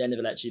the end of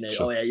a lecture.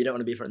 Sure. Oh yeah, you don't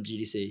want to be in front of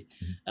the GDC.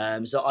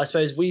 Mm-hmm. So I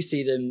suppose we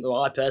see them,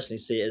 or I personally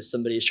see it as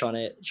somebody who's trying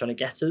to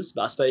get us.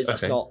 But I suppose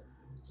that's not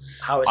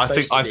how it's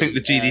supposed to be. I think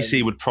the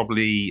GDC would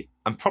probably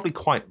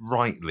quite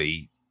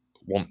rightly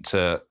want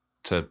to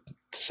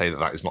say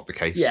that is not the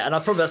case. Yeah, and I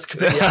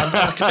completely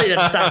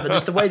understand, but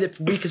just the way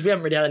that because we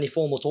haven't really had any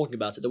formal talking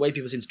about it, the way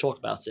people seem to talk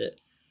about it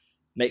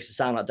makes it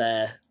sound like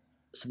they're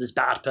this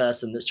bad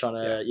person that's trying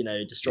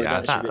to destroy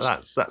dentistry,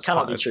 which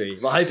cannot be true.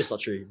 Well, I hope it's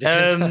not true.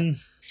 Because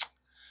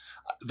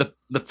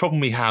the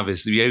problem we have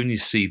is that we only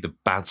see the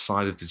bad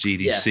side of the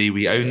GDC.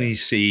 We only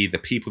see the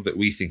people that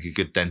we think are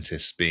good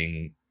dentists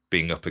being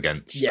up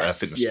against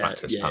fitness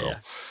practice panel. Yeah.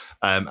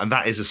 And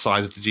that is a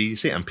side of the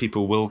GDC, and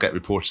people will get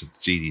reported to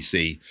the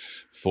GDC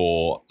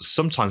for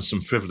sometimes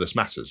some frivolous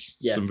matters,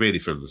 some really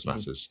frivolous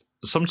matters.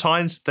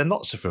 Sometimes they're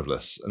not so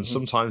frivolous, and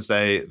sometimes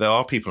there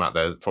are people out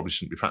there that probably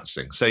shouldn't be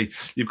practicing. So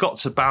you've got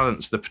to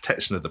balance the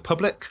protection of the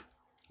public,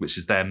 which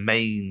is their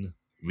main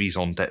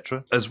raison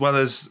d'etre, as well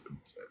as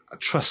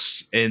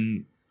trust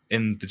in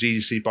the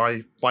GDC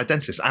by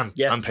dentists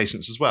and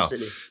patients as well.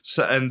 Absolutely.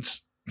 So, and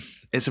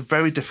it's a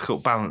very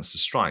difficult balance to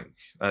strike.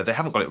 They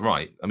haven't got it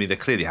right. I mean, they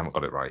clearly haven't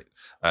got it right.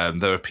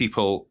 There are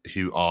people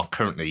who are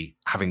currently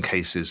having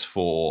cases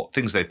for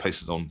things they've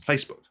posted on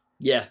Facebook.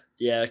 Yeah,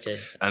 okay.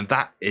 And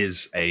that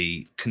is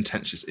a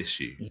contentious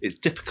issue. It's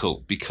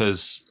difficult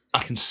because I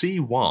can see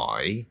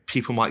why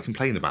people might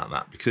complain about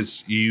that,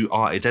 because you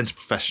are a dental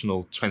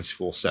professional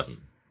 24/7.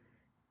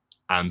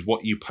 And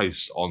what you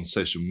post on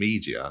social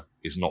media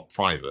is not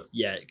private.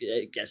 Yeah,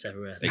 it gets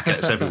everywhere. It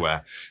gets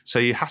everywhere. So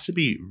you have to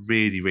be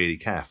really, really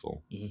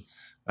careful.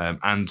 Mm-hmm.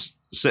 And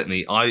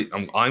certainly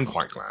I'm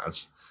quite glad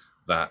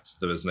that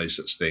there was no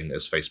such thing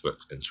as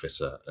Facebook and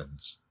Twitter and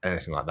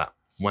anything like that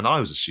when I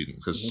was a student,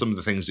 because some of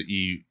the things that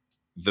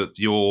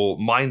your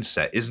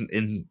mindset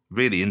isn't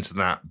really into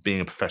that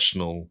being a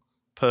professional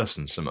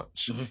person so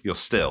much. You're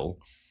still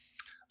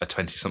a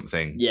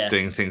 20-something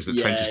doing things that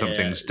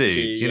 20-somethings do.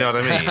 You know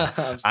what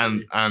I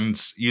mean?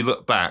 and you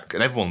look back,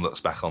 and everyone looks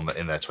back in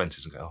their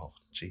 20s and go, "Oh,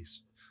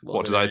 geez,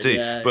 what did I do?"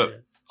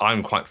 But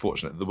I'm quite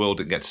fortunate that the world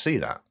didn't get to see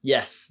that.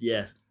 Yes,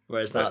 yeah.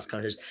 Whereas that's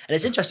kind of, and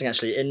it's interesting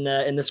actually in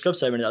the scrub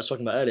ceremony that I was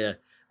talking about earlier.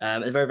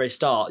 At the very, very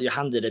start, you're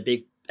handed a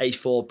big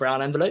A4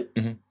 brown envelope,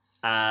 and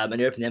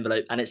you open the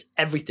envelope, and it's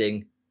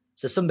everything.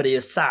 So somebody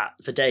has sat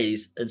for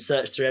days and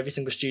searched through every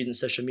single student's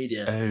social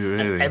media,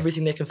 and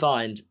everything they can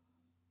find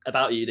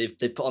about you, they've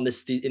put on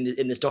this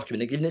in this document.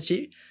 They're giving it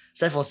to you.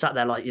 So everyone sat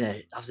there like,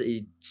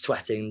 absolutely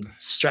sweating,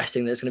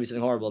 stressing that it's going to be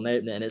something horrible, and they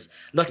open it, and it's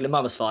luckily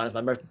mine was fine. It's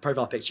my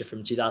profile picture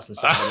from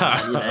 2007,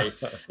 and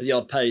the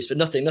odd post, but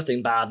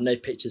nothing bad. No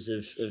pictures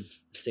of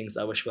things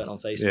that I wish weren't on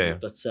Facebook. Yeah.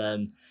 But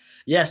so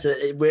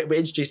we're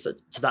introduced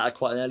to that at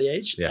quite an early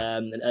age. Yeah.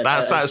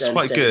 That's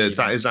quite good.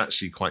 That is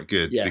actually quite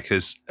good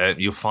because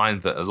you'll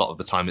find that a lot of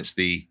the time it's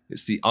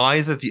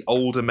either the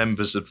older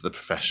members of the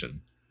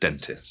profession,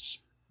 dentists,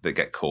 that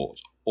get caught,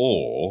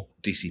 or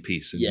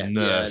DCPs, so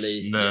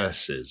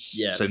nurses.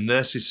 Yeah. So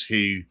nurses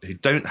who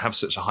don't have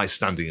such a high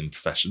standing in the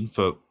profession,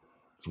 for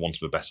want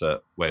of a better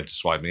way of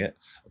describing it,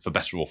 for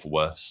better or for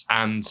worse,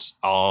 and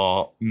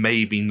are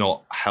maybe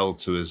not held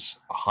to as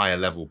high a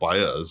level by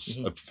us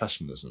of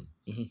professionalism,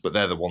 but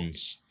they're the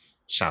ones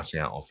shouting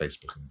out on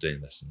Facebook and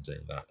doing this and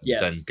doing that,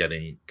 and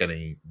then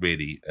getting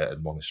really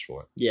admonished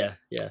for it. Yeah.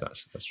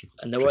 That's true.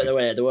 And there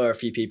were a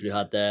few people who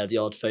had the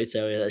odd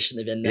photo that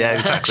shouldn't have been there. Yeah,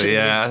 exactly.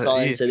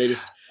 Fine, so they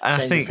just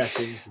changed the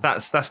settings.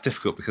 That's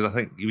difficult, because I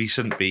think we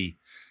shouldn't be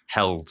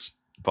held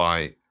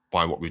by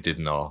by what we did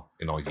in our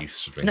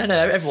youth. No,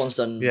 everyone's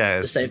done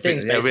the same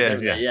things,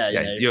 basically.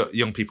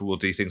 Young people will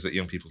do things that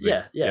young people do.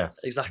 Yeah,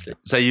 exactly.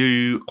 So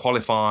you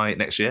qualify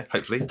next year,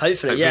 hopefully.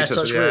 Hopefully,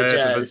 touch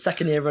wood. The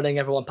second year running,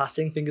 everyone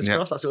passing. Fingers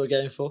crossed. That's what we're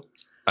going for.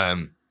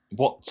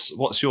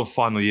 What's your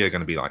final year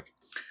going to be like?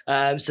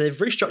 So they've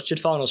restructured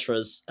finals for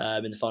us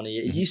in the final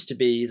year. It used to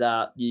be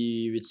that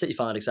you would sit your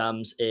final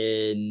exams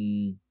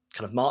in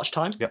kind of March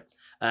time. Yep.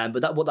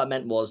 But what that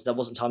meant was there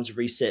wasn't time to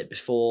resit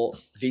before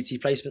VT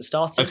placement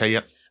started. Okay,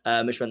 yep.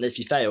 Which meant that if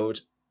you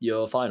failed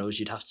your finals,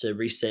 you'd have to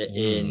resit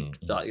in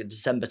like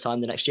December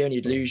time the next year, and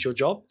you'd lose your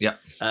job. Yeah.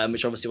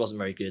 Which obviously wasn't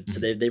very good. So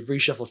they've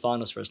reshuffled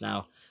finals for us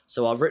now.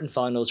 So our written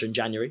finals are in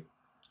January.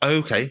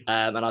 Okay.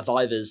 And our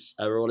vivas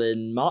are all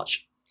in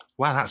March.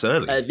 Wow, that's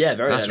early. Yeah,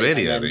 very that's early.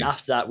 Really and early. Then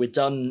after that, we're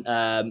done,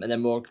 and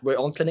then we're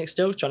on clinic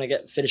still, trying to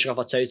finishing off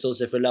our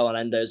totals. If we're low on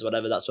endos or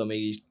whatever, that's when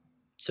we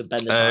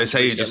bend the time. So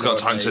you just got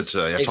time to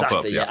top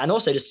up. Yeah, and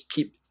also just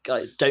keep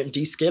don't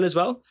de-skill as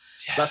well.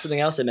 Yeah. That's something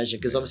else I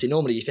mentioned, because obviously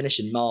normally you finish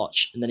in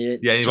March and then you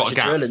you've got a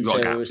gap. drill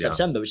until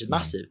September, which is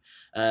massive.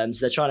 So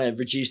they're trying to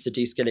reduce the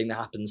de-skilling that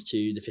happens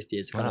to the fifth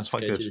years to kind of go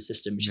through the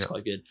system, which is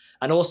quite good.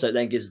 And also it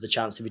then gives us the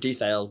chance, if we do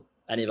fail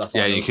any of our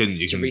finals,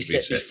 you can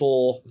resit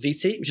before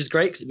VT, which is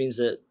great because it means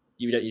that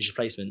you don't use your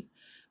placement.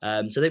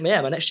 So I think,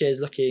 my next year is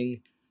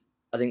looking,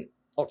 I think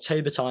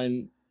October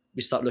time,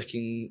 we start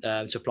looking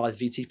to apply for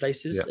VT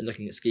places and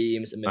looking at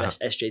schemes and maybe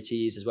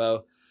SJTs as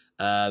well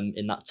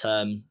in that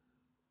term.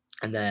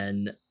 And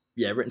then,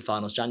 written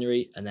finals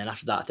January. And then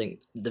after that, I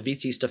think the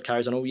VT stuff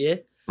carries on all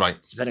year. Right.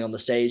 Depending on the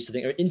stage. So I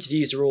think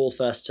interviews are all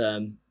first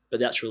term, but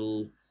the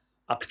actual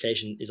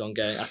application is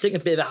ongoing. I think a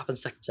bit of it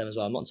happens second term as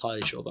well. I'm not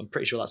entirely sure, but I'm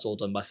pretty sure that's all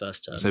done by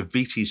first term. So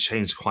VT's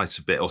changed quite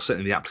a bit, or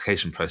certainly the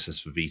application process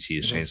for VT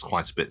has changed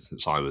quite a bit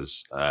since I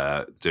was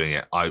doing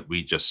it.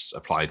 We just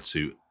applied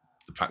to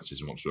the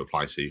practices we want to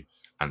apply to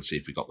and see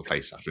if we got the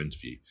place after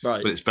interview.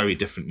 Right. But it's very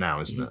different now,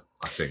 isn't it?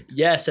 I think.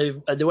 Yeah,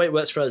 so the way it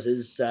works for us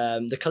is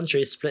the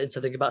country is split into,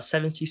 I think, about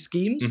 70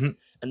 schemes.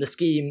 And the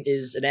scheme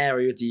is an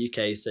area of the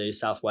UK, so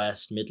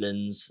Southwest,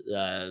 Midlands,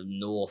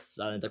 North,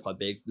 I think they're quite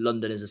big.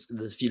 London, there's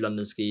a few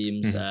London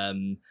schemes,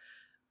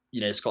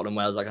 Scotland,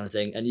 Wales, that kind of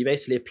thing. And you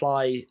basically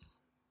apply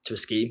to a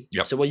scheme.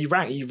 Yep. So you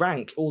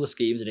rank all the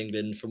schemes in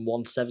England from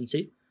 1 to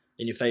 70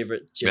 in your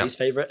favourite to your least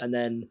favourite, and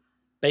then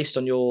based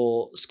on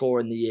your score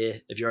in the year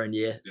of your own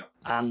year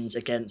and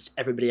against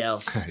everybody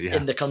else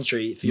in the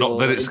country. For not your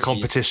that it's interviews.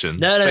 competition.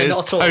 No, not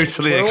at all.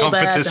 Totally we're a all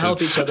competition. there to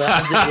help each other.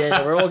 Absolutely,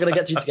 we're all going to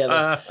get through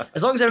together.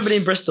 As long as everybody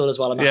in Bristol as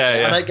well.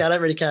 I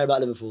don't really care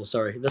about Liverpool.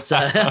 Sorry, but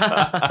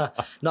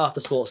not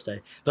after sports day.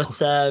 But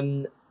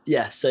so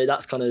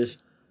that's kind of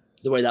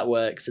the way that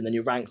works. And then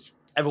you're ranked.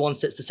 Everyone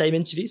sits the same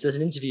interview. So there's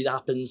an interview that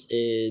happens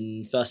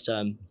in first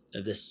term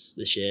of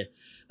this year.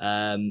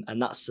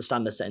 And that's the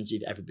standard set interview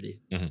for everybody.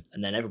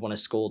 And then everyone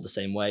is scored the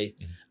same way.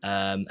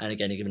 And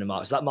again, you're given a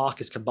mark. So that mark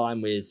is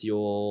combined with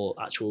your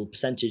actual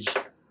percentage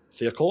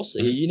for your course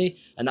at your uni,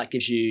 and that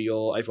gives you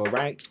your overall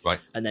rank. Right.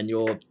 And then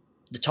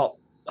the top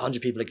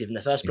 100 people are given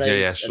their first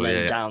place, and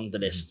then down the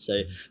list.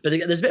 So, but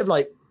there's a bit of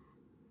I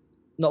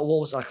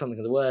can't think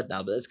of the word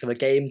now, but there's kind of a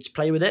game to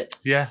play with it.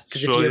 Yeah.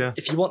 Because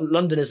if you want,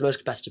 London is the most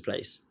competitive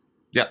place.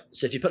 Yeah.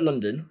 So if you put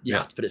London, you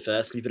have to put it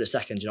first. If you put it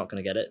second, you're not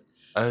going to get it.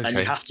 Okay. And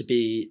you have to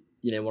be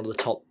one of the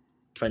top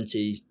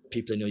 20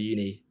 people in your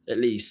uni at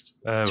least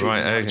to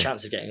have a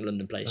chance of getting a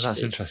London place.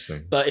 That's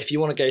interesting. But if you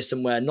want to go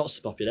somewhere not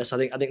so popular, so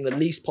I think the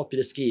least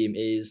popular scheme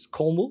is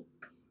Cornwall.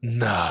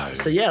 No.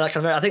 So that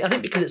kind of, I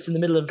think because it's in the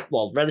middle of,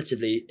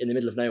 relatively in the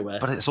middle of nowhere.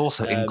 But it's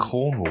also in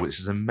Cornwall, which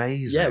is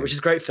amazing. Yeah, which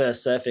is great for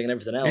surfing and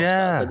everything else.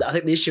 Yeah. But I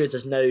think the issue is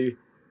there's no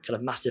kind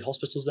of massive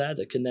hospitals there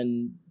that can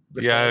then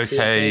refer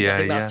to. I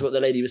think that's what the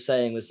lady was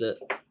saying, was that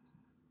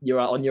you're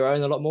out on your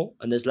own a lot more,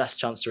 and there's less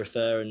chance to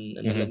refer, and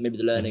maybe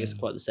the learning isn't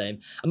quite the same.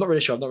 I'm not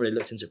really sure. I've not really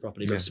looked into it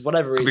properly, but for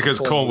whatever reason,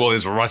 because Cornwall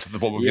is right at the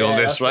bottom of your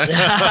list, right?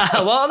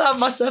 Well, I have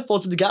my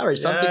surfboard in the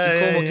garage, so I'm thinking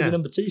Cornwall could be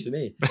number 2 for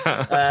me.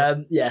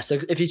 So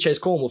if you chose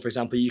Cornwall, for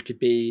example,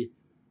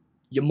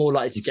 you're more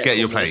likely to get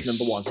your place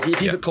number 1. So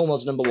if you put Cornwall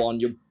as number 1,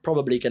 you're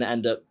probably going to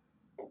end up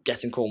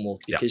getting Cornwall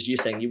because you're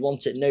saying you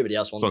want it, nobody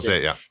else wants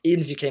it.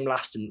 Even if you came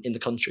last in the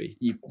country,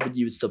 you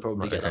would still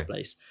probably get that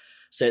place.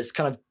 So it's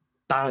kind of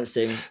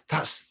balancing.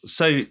 That's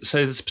so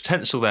there's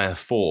potential there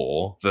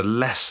for the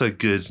lesser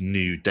good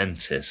new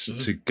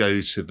dentists to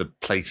go to the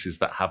places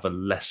that have a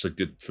lesser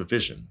good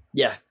provision.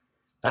 Yeah.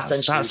 That's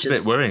a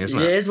bit worrying, isn't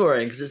it? It is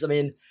worrying because I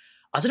don't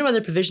know whether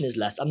the provision is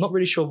less. I'm not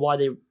really sure why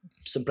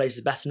some places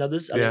are better than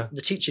others. I think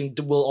the teaching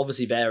will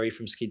obviously vary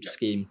from scheme to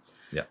scheme.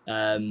 Yeah.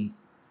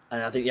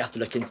 And I think you have to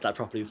look into that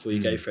properly before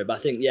you go for it. But I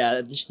think,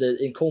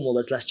 in Cornwall,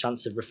 there's less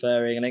chance of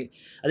referring. I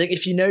think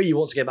if you know you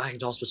want to go back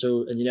into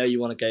hospital and you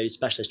want to go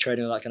specialist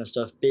training, all that kind of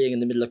stuff, being in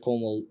the middle of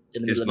Cornwall,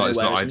 in the middle of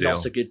nowhere, is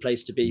not a good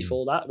place to be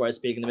for that. Whereas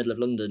being in the middle of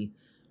London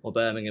or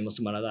Birmingham or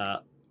somewhere like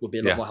that would be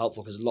a lot more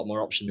helpful because there's a lot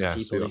more options of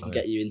people who can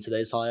get you into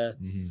those higher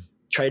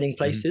training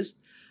places.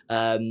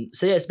 So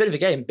it's a bit of a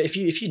game. But if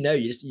you know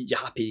you're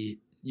happy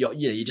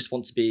you just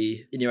want to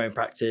be in your own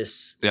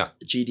practice, Yeah.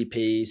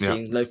 GDP,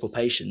 seeing local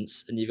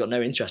patients, and you've got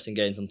no interest in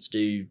going on to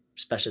do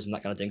specialism,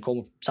 that kind of thing.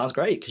 Cornwall sounds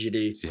great because you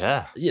do,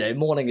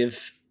 morning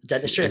of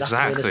dentistry and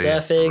afternoon of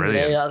surfing.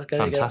 Brilliant.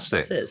 That's Fantastic.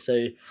 That's it.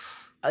 So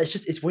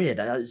it's weird.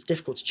 It's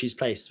difficult to choose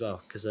place as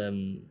well because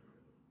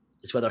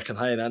it's whether I come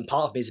home, and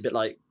part of me is a bit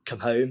like come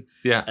home,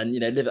 and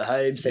live at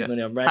home, save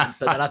money on rent.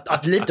 But then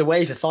I've lived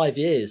away for 5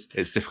 years.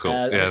 It's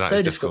difficult. It's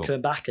so difficult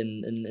coming back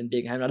and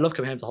being home. I love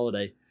coming home for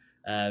holiday.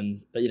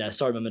 But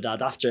sorry, mum and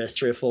dad. After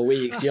 3 or 4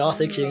 weeks, you are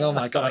thinking, "Oh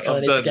my god, I kind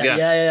of need to get."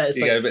 Yeah. It's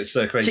like a bit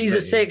so crazy. Tea's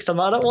at 6. I'm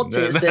like, I don't want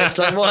tea at 6.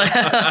 Like what?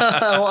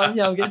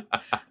 I'm good.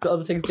 Got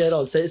other things going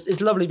on. So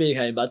it's lovely being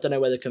home, but I don't know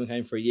whether coming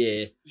home for a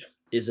year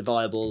is a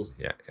viable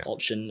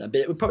option. But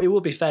it probably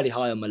will be fairly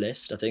high on my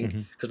list, I think,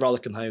 because rather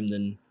come home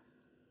than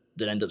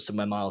end up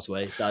somewhere miles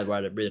away where I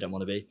really don't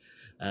want to be.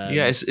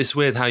 It's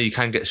weird how you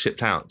can get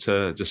shipped out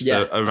to just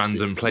a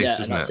random place,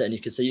 isn't it? And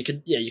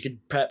you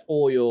could prep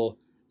all your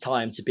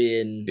time to be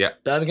in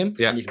Birmingham,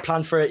 and you can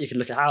plan for it. You can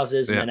look at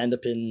houses and then end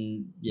up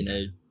in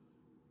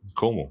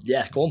Cornwall.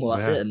 Yeah, Cornwall.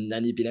 That's it, and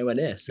then you'd be nowhere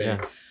near. So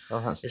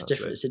it's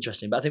different. Weird. It's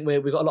interesting, but I think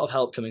we've got a lot of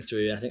help coming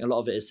through, and I think a lot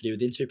of it is to do with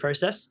the interview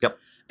process. Yep.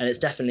 And it's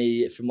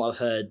definitely, from what I've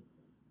heard,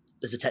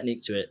 there's a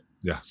technique to it.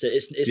 Yeah. So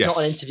it's not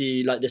an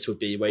interview like this would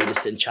be, where you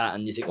just sit and chat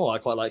and you think, oh, I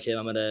quite like him,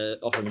 I'm going to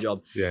offer him a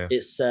job. Yeah.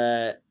 It's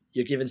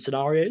you're given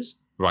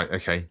scenarios. Right.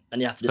 Okay.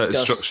 And you have to discuss.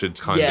 So it's structured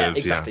kind of. Yeah,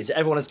 exactly. So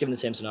everyone is given the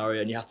same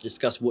scenario, and you have to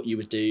discuss what you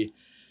would do.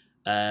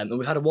 And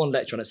we've had one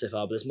lecture on it so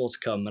far, but there's more to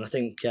come. And I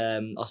think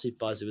our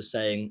supervisor was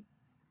saying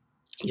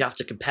you have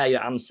to compare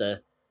your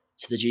answer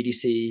to the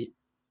GDC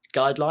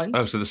guidelines.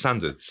 Oh, so the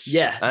standards.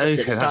 Yeah, that's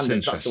okay, it. The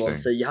standards, that's the one.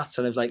 interesting. So you have to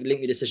kind of like link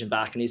your decision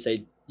back, and you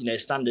say,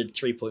 standard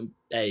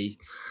 3.A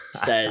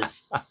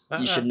says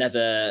you should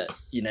never,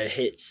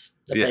 hit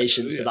a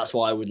patient. So that's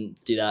why I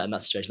wouldn't do that in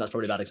that situation. That's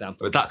probably a bad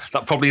example. But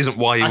that probably isn't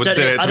why you would do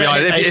it. To be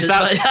honest, if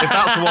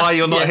that's why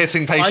you're not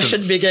hitting patients, I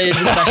shouldn't be going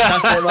to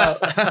that's it. Well,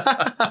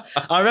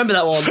 I remember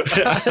that one.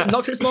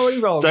 Not because it's morally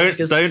wrong. Don't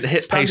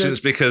hit patients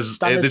because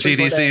the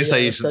GDC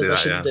say you should do that. I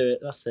shouldn't do it.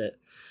 That's it.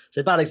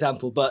 So bad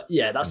example, but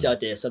that's the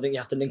idea. So I think you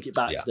have to link it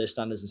back to those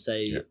standards and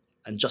say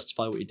and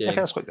justify what you're doing.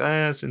 Okay,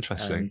 that's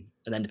interesting.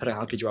 And then depending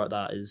on how good you are at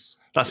that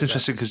that's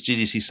interesting because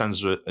GDC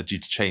standards are due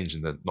to change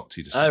in the not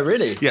too distant. Oh,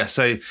 really? Yeah.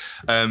 So,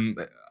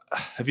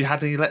 have you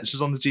had any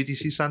lectures on the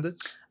GDC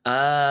standards?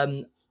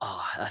 I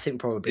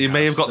think probably you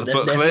may have got the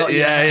booklet.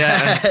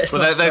 Yeah.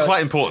 But they're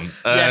quite important.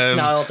 Yes,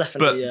 no, I'll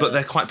definitely. But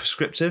they're quite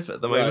prescriptive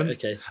at the moment. Right,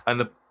 okay.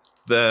 And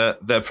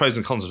the pros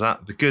and cons of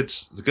that. The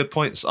good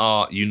points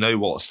are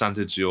what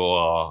standards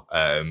you're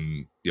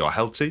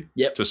held to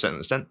a certain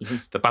extent. Mm-hmm.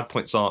 The bad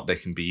points are they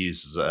can be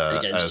used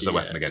as a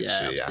weapon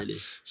against you. Absolutely.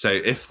 So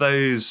if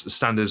those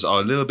standards are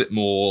a little bit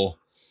more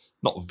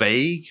not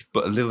vague,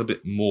 but a little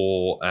bit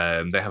more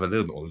they have a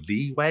little bit more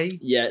leeway.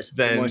 Yeah, it's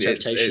then more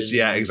interpretation. it's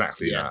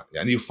exactly that.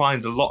 Yeah. And you'll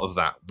find a lot of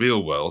that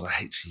real world. I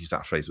hate to use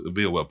that phrase, but the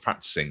real world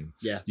practicing.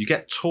 Yeah. You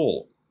get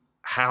taught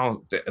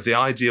how the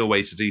ideal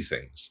way to do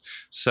things.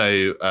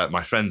 So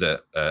my friend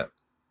at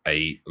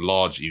a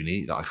large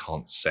uni that I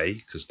can't say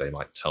because they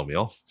might tell me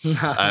off,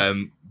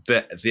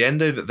 the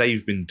endo that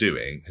they've been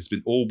doing has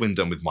been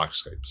done with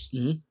microscopes.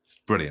 Mm-hmm.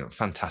 Brilliant,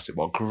 fantastic.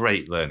 What a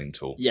great learning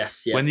tool.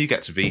 Yes, yeah. When you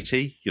get to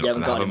VT, you're not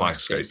going to have a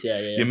microscope. Yeah.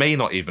 You may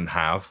not even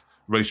have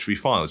rotary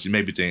files. You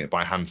may be doing it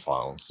by hand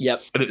files.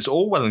 Yep. And it's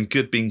all well and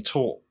good being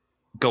taught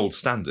gold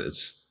standard,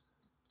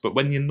 but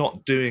when you're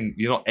not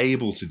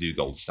able to do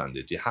gold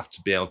standard, you have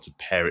to be able to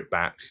pare it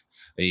back.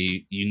 And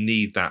you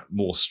need that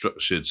more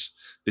structured.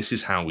 This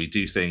is how we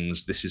do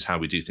things. This is how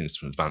we do things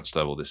to an advanced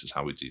level. This is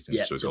how we do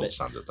things to a gold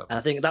standard level. And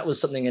I think that was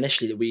something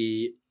initially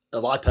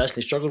that I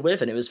personally struggled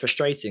with, and it was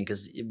frustrating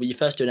because when you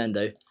first do an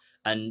endo,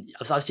 and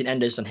I've seen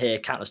endos on here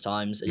countless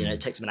times. It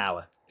takes them an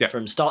hour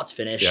from start to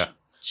finish. Yeah.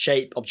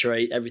 Shape,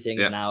 obturate,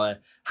 everything's an hour.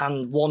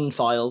 Hand one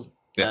file.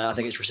 I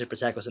think it's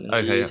Reciprotec or something.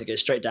 It goes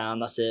straight down.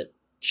 That's it.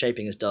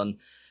 Shaping is done.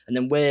 And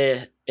then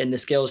we're in the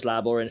skills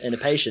lab or in a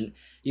patient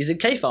using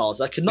K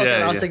files. I could not.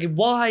 I was thinking,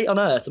 why on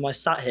earth am I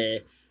sat here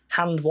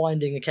hand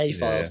winding a K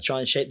file to try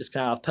and shape this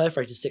canal? I've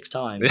perforated 6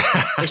 times.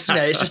 It's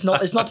just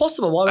not. It's not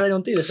possible. Why would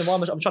anyone do this? And why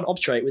I'm trying to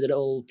obturate with a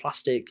little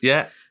plastic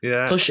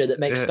pusher that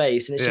makes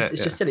space, and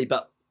it's just silly.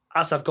 But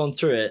as I've gone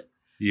through it,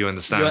 you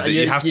understand that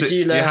you have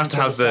to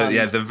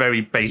have the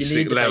very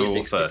basic level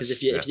first. Because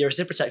if your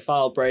Reciprotec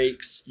file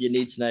breaks, you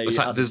need to know.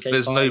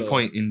 There's no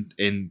point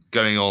in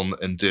going on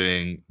and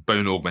doing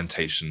bone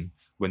augmentation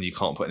when you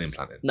can't put an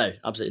implant in. No,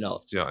 absolutely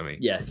not. Do you know what I mean?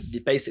 Yeah, the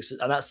basics,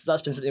 and that's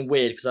been something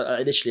weird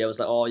because initially I was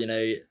like,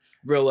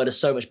 real world is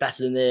so much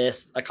better than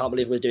this. I can't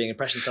believe we're doing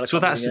impressions. So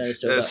don't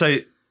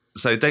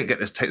take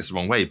this the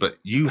wrong way, but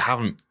you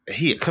haven't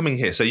coming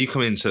here. So you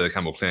come into the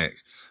Campbell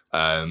Clinic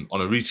on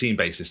a routine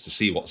basis to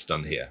see what's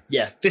done here.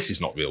 Yeah, this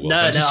is not real world.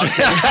 No,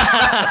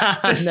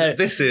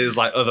 this is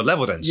like other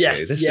level dentistry.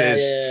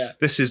 Yes,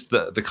 this is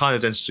the kind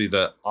of dentistry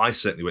that I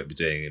certainly won't be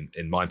doing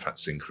in my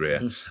practicing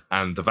career,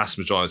 and the vast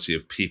majority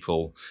of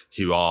people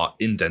who are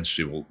in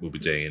dentistry will be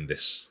doing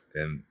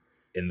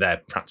in their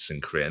practicing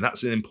career, and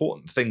that's an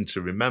important thing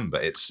to remember.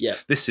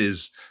 This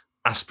is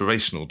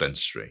aspirational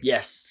dentistry.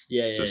 Yes,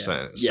 yeah, To a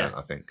certain extent,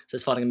 I think. So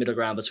it's finding a middle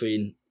ground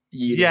between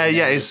you. Yeah,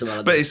 and it's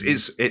someone but else.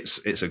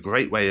 it's a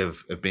great way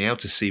of being able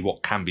to see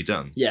what can be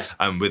done. Yeah.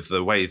 And with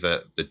the way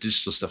that the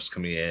digital stuff's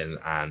coming in,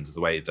 and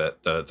the way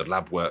that the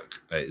lab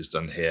work is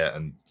done here,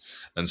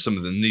 and some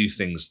of the new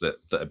things that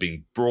are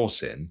being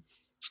brought in,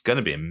 it's going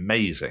to be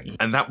amazing,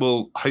 and that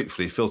will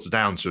hopefully filter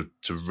down to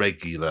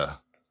regular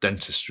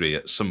dentistry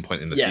at some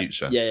point in the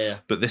future. Yeah.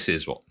 But this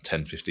is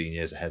 10, 15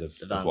 years ahead of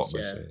what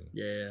we're seeing.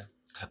 Yeah.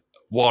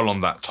 While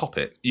on that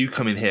topic, you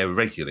come in here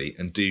regularly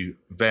and do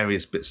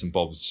various bits and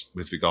bobs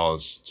with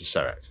regards to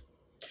CEREC.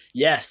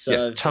 Yes.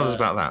 So tell us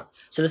about that.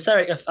 So the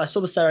CEREC, I saw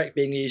the CEREC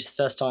being used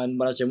the first time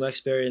when I was doing work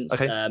experience.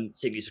 Okay.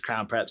 Seeing used for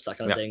crown preps, that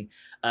kind of thing.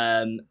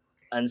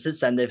 And since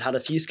then, they've had a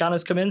few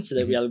scanners come in. So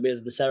that we have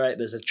with the CEREC,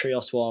 there's a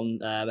Trios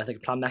one. I think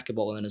a Plan Mecha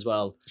bought one in as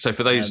well. So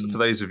for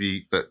those of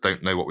you that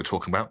don't know what we're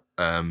talking about,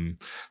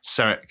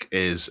 CEREC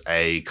is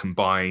a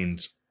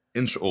combined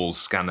intraoral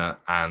scanner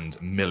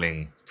and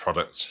milling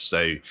product.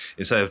 So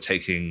instead of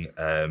taking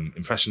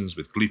impressions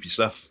with gloopy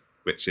stuff,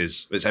 which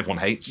everyone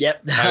hates.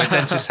 Yep.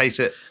 Dentists hate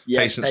it.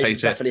 Yeah, patients hate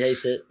it. Definitely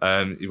hate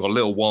it. You've got a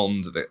little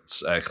wand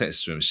that's connected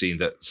to a machine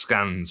that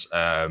scans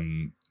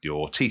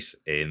your teeth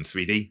in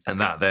 3D, and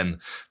that then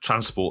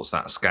transports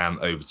that scan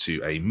over to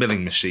a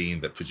milling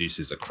machine that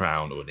produces a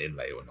crown or an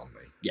inlay or a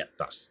non-lay. Yeah,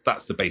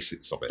 that's the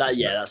basics of it. That's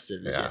the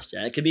gist.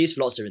 Yeah, it can be used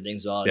for lots of different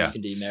things as well. Yeah. You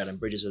can do Maryland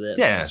bridges with it.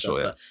 Yeah, stuff, sure.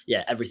 Yeah. But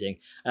yeah, everything.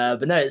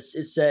 But no,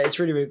 it's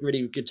really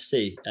really good to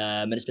see,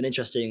 and it's been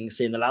interesting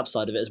seeing the lab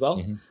side of it as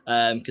well,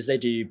 because they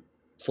do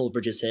full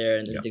bridges here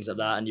and things like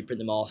that, and you print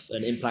them off,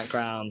 and implant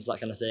crowns, that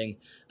kind of thing.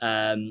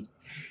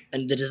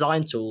 And the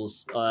design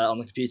tools on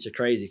the computer are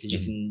crazy, because you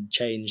can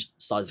change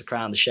the size of the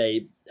crown, the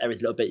shape, every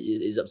little bit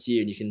is up to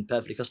you, and you can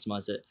perfectly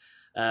customize it.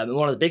 And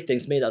one of the big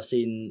things for me that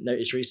I've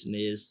noticed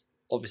recently is,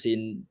 obviously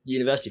in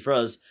university for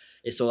us,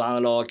 it's all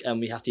analog, and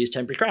we have to use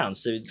temporary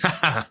crowns. So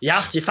you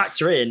have to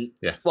factor in,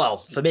 well,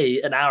 for me,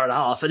 an hour and a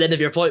half at the end of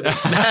your appointment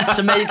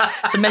to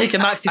make a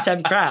maxi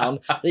temp crown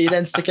that you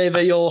then stick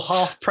over your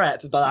half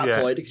prep by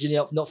that point, because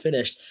you're not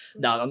finished.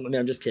 No,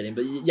 I'm just kidding.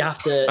 But you have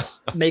to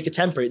make a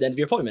temporary at the end of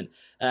your appointment.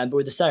 But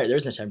with the CEREC, there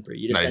isn't a temporary.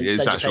 You just send your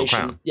patient.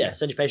 Crown. Yeah,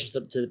 send your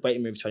patient to the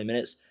waiting room for 20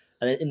 minutes.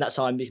 And then in that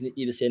time, you can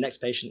either see a next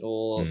patient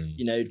or,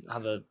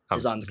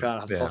 design the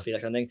crown, have a coffee,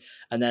 that kind of thing.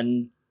 And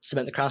then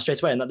cement the crown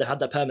straight away. And they've had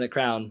that permanent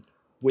crown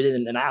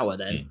within an hour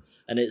then.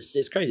 And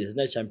it's crazy. There's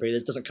no temporary.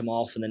 This doesn't come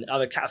off. And then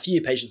I've had a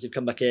few patients who've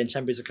come back in,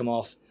 temporaries have come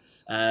off,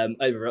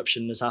 over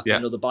eruption has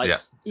happened, or the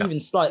bite's even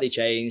slightly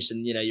changed,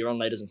 and your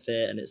onlay doesn't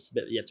fit, and it's a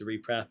bit, you have to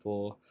re-prep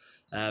or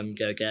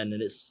go again.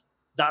 And it's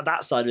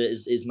that side of it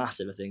is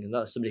massive, I think. And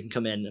that somebody can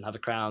come in and have a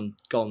crown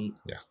gone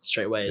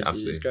straight away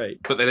is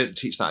great. But they don't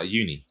teach that at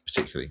uni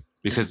particularly,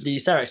 because the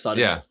CEREC side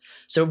of it.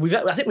 So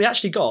I think we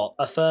actually got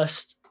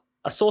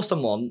I saw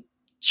someone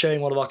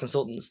showing one of our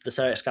consultants the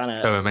CEREC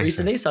scanner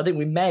recently, so I think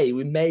we may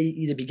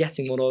either be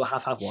getting one or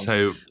have one.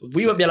 So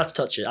we won't be allowed to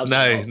touch it. No,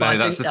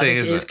 that's the thing,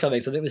 isn't it? It is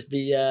coming. So I think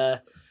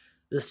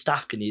the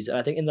staff can use it. And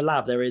I think in the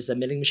lab there is a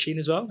milling machine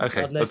as well.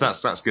 Okay, but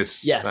that's good.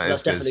 Yes,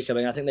 that's definitely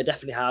coming. I think they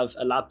definitely have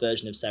a lab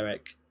version of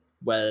CEREC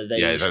where they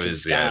can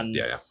scan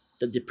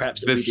the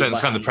preps. They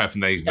scan the prep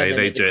and they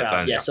do it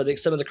then. Yeah, so I think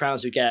some of the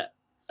crowns we get,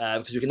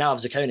 because we can now have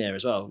zirconia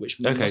as well, which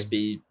must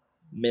be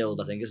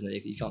milled, I think, isn't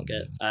it? You can't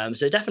get.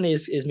 So it definitely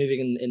is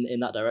moving in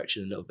that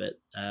direction a little bit.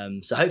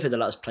 So hopefully they'll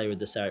let us play with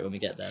the CEREC when we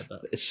get there.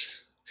 But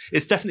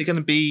it's definitely going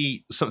to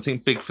be something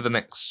big for the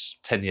next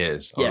 10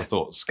 years. I would have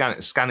thought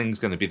scanning is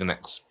going to be the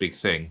next big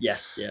thing.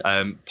 Yes,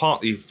 yeah.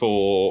 Partly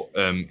for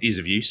ease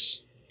of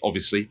use.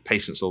 Obviously,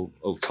 patients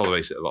will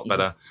tolerate it a lot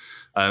better.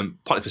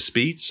 Partly for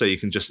speed, so you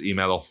can just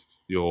email off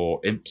your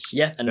imps.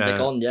 Yeah, and they're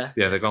gone, Yeah,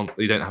 they're gone.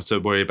 You don't have to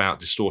worry about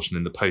distortion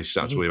in the post. You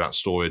don't have to worry about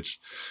storage.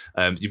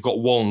 You've got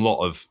one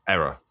lot of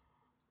error.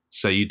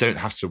 So you don't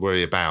have to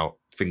worry about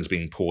things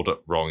being poured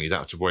up wrong. You don't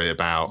have to worry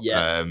about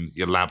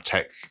your lab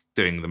tech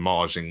doing the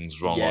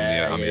margins wrong on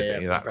your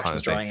thing, that kind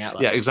of thing.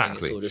 Out,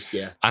 exactly.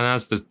 And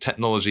as the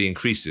technology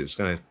increases, it's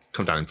going to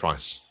come down in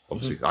price.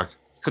 Obviously, I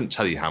couldn't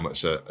tell you how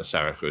much a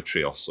CEREC or a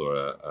Trios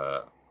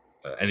or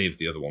any of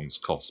the other ones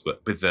cost,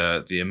 but with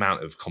the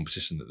amount of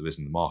competition that there is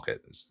in the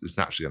market, it's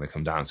naturally going to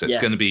come down. So it's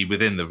going to be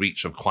within the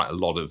reach of quite a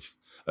lot of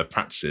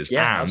practices.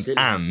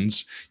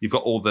 And you've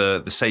got all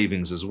the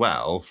savings as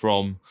well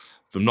from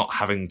not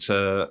having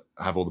to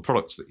have all the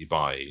products that you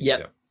buy.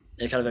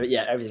 And kind of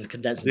everything's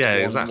condensed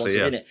into one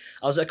unit.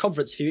 I was at a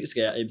conference a few weeks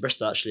ago in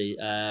Bristol actually.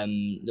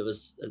 That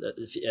was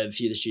a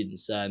few of the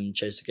students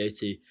chose to go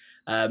to,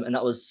 and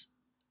that was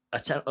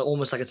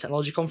almost like a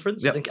technology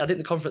conference. I think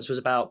the conference was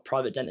about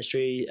private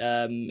dentistry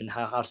and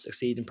how to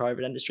succeed in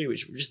private dentistry,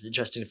 which was just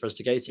interesting for us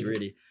to go to,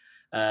 really.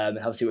 And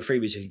have to see what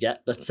freebies we could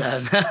get. But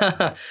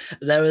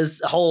there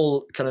was a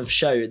whole kind of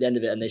show at the end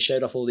of it, and they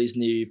showed off all these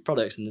new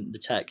products and the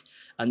tech.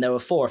 And there were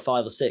 4 or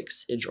 5 or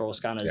 6 intraoral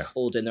scanners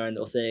all doing their own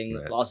little thing.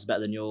 Right. Ours is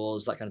better than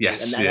yours, that kind of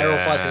thing. And they're all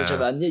fighting each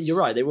other. And you're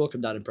right, they will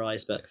come down in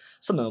price, but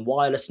some of them are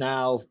wireless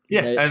now.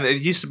 And it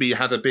used to be you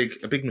had a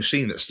big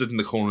machine that stood in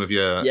the corner of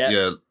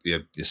your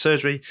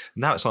surgery.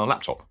 Now it's on a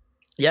laptop.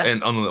 Yeah.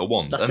 on a little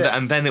wand, That's and, it.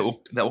 and then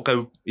they'll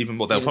go even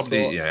more. They'll Even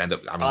probably more. end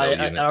up having I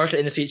little units. reckon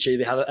in the future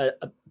we have a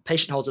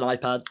patient holds an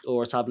iPad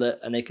or a tablet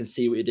and they can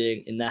see what you're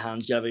doing in their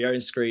hands. You have your own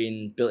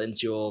screen built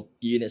into your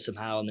unit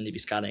somehow, and then you'll be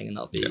scanning, and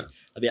that'll be.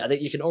 I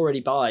think you can already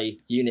buy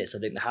units. I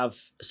think that have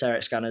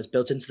CEREC scanners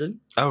built into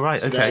them. Oh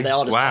right, So okay. they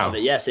are just part Wow. of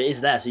it. Yeah, so it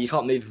is there. So you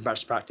can't move from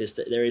practice to practice.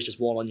 There is just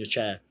one on your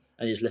chair,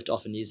 and you just lift it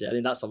off and use it. I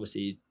think that's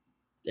obviously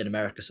in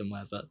America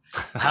somewhere, but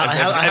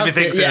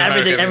Everything's in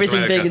America, it's everything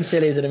America. big and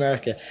silly is in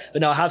America.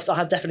 But no, I have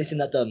definitely seen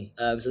that done.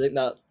 So I think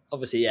that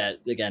obviously, yeah,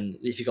 again,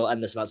 if you've got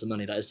endless amounts of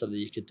money, that is something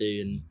you could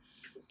do and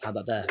have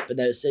that there. But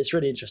no, it's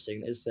really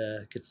interesting. It's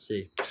good to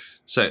see.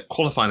 So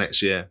qualify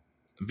next year.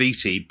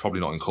 VT probably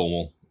not in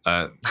Cornwall.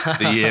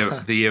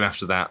 The year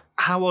after that.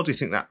 How well do you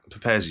think that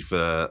prepares you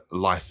for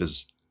life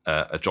as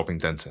a jobbing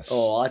dentist?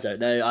 Oh, I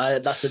don't know.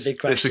 That's a big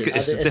question.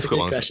 It's a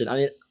difficult one. Question. I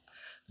mean,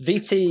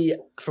 VT,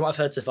 from what I've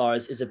heard so far,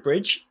 is a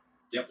bridge.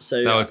 Yep.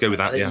 So No, I'd go with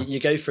that. I think Yeah. you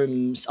go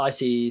from, I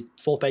see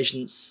 4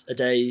 patients a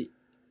day,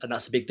 and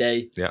that's a big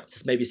day. Yeah.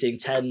 So maybe seeing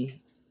 10,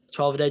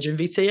 12 a day during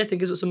VT, I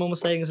think is what someone was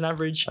saying as an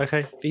average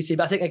Okay. VT.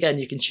 But I think, again,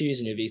 you can choose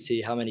in your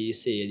VT how many you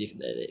see. And you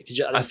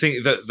can, I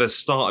think that the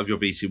start of your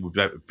VT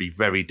would be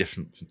very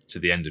different to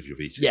the end of your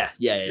VT. yeah.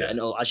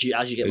 And as you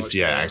get more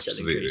Yeah, experience,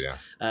 it'll absolutely. increase.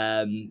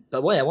 Yeah.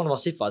 But well, yeah, one of our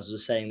supervisors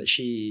was saying that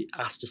she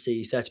asked to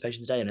see 30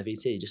 patients a day in a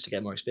VT just to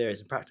get more experience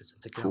and practice.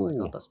 I'm thinking, oh my Cool.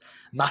 God, that's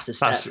a massive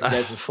step That's- from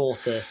going from 4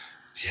 to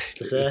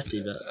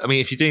 30. But I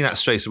mean, if you're doing that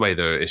straight away,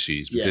 there are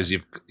issues because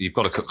you've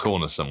got to cut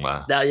corners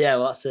somewhere. yeah,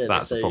 well, that's it.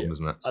 That's So the problem,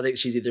 isn't it? I think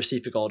she's either a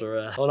super god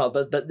or not.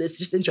 But it's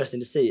just interesting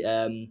to see.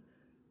 And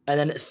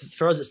then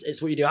for us,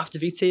 it's what you do after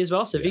VT as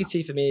well. So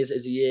VT for me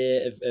is a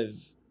year of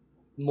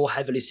more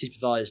heavily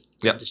supervised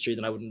dentistry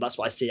than I would. That's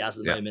what I see it as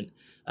at the moment.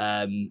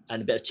 And a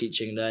bit of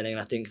teaching and learning.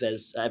 And I think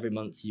there's every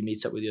month you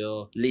meet up with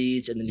your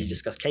lead and then you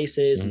discuss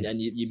cases and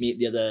you meet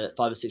the other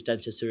 5 or 6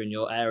 dentists who are in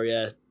your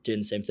area doing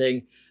the same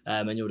thing.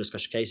 And you'll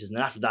discuss your cases. And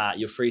then after that,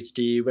 you're free to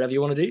do whatever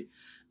you want to do.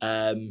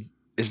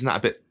 Isn't that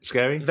a bit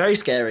scary? Very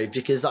scary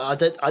because I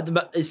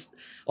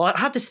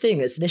have this thing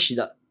that's an issue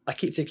that I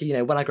keep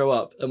thinking, when I grow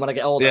up and when I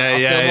get older, I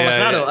feel more like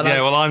an adult. And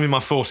well, I'm in my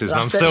 40s and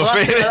I'm still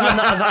that's it. feeling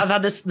I've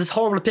had this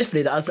horrible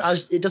epiphany that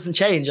as it doesn't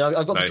change.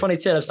 I've got to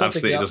 22 and I'm still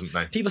absolutely thinking, doesn't.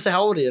 No. people say,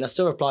 how old are you? And I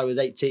still reply with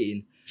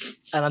 18.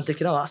 And I'm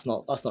thinking, that's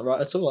not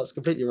right at all. That's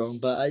completely wrong.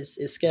 But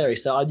it's scary.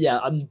 So I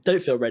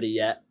don't feel ready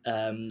yet.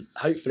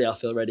 Hopefully I'll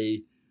feel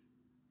ready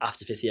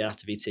after 5th year,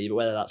 after VT. But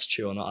whether that's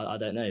true or not, I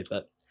don't know.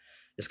 But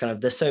it's kind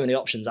of, there's so many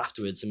options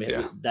afterwards. And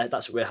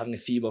that's what we're having a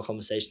few more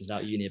conversations now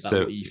at uni about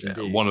what you can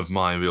do. One of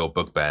my real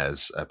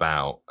bugbears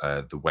about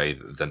the way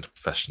that the dental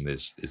profession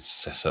is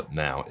set up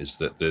now is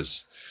that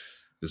there's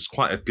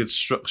quite a good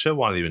structure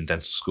while you're in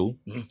dental school,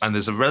 and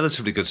there's a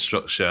relatively good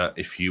structure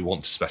if you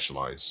want to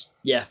specialise.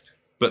 Yeah.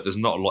 But there's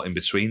not a lot in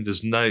between.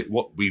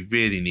 What we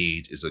really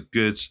need is a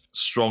good,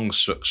 strong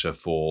structure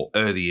for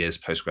early years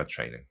postgrad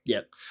training.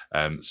 Yep.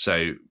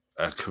 So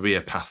a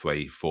career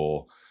pathway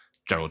for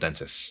general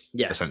dentists,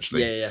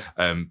 essentially.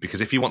 Yeah.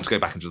 Because if you want to go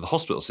back into the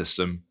hospital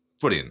system,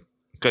 brilliant.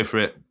 Go for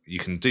it. You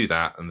can do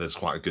that, and there's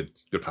quite a good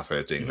pathway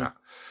of doing that.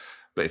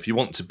 But if you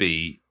want to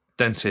be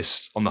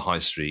dentists on the high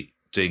street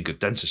doing good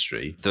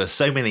dentistry, there are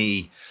so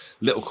many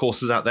little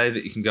courses out there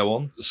that you can go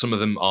on. Some of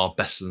them are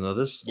better than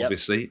others,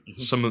 obviously.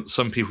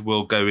 Some people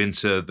will go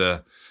into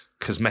the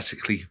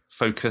cosmetically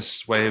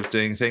focused way of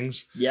doing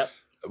things,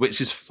 which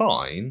is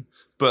fine.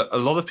 But a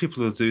lot of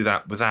people will do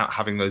that without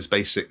having those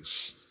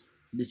basics.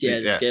 The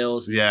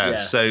skills.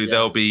 So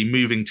they'll be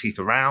moving teeth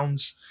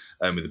around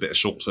with a bit of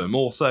short-term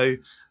ortho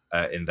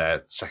in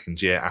their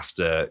second year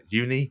after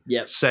uni,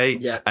 and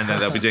then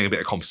they'll be doing a bit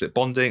of composite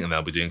bonding, and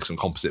they'll be doing some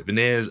composite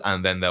veneers,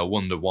 and then they'll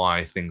wonder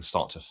why things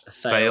start to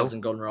fail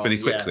and gone wrong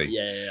pretty quickly.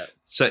 Yeah.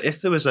 So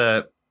if there was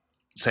a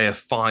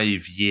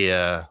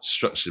 5-year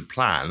structured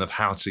plan of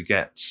how to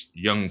get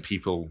young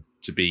people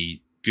to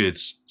be good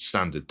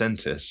standard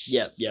dentists,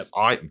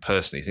 I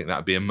personally think that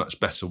would be a much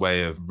better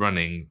way of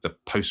running the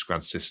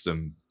postgrad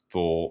system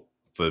for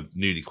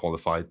newly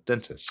qualified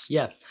dentists.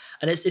 Yeah,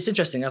 and it's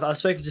interesting. I've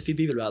spoken to a few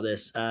people about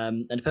this,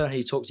 and depending on who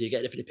you talk to, you get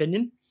a different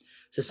opinion.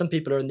 So some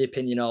people are in the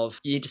opinion of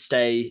you need to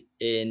stay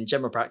in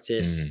general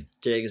practice,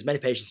 doing as many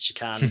patients as you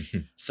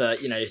can for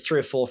 3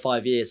 or 4 or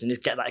 5 years, and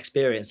just get that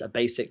experience at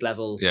basic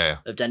level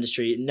of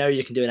dentistry. No,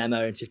 you can do an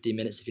MO in 15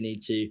 minutes if you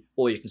need to,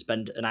 or you can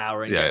spend an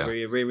hour and get a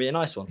really, really, really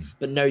nice one.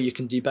 But no, you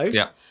can do both.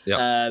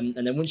 And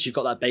then once you've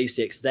got that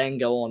basics, then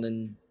go on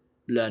and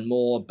learn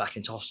more, back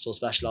into hospital,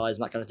 specialise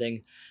and that kind of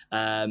thing.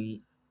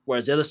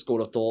 Whereas the other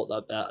school of thought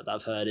that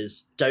I've heard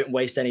is don't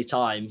waste any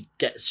time,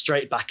 get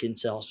straight back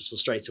into hospital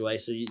straight away.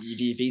 So you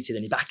do your VT,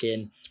 then you're back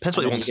in. Depends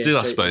what you want to do,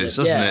 I suppose,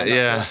 doesn't it?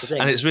 That's the thing.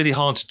 And it's really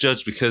hard to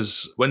judge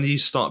because when you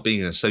start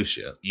being an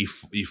associate, you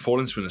fall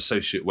into an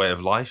associate way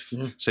of life.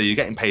 So you're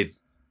getting paid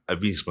a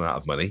reasonable amount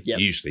of money,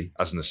 usually,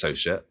 as an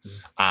associate,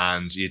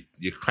 and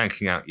you're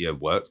cranking out your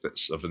work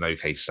that's of an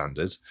okay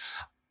standard.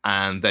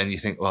 And then you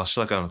think, well,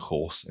 should I go on a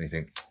course? And you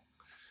think,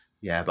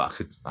 yeah, but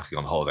I could go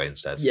on holiday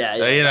instead.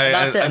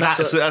 That's it. And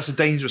that's a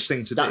dangerous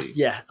thing to do.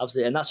 Yeah,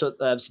 absolutely. And that's what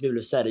some people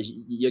have said is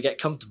you get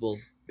comfortable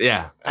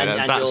Yeah, and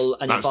you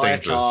that's buy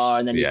dangerous. a car,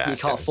 and then you Yeah,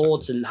 can't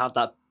afford to have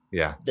that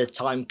Yeah, the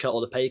time cut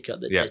or the pay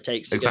cut that Yeah, it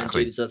takes to go and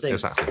exactly. do these other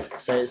things. Exactly.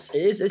 So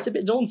it's a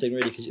bit daunting,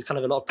 really, because it's kind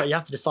of a lot of you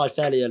have to decide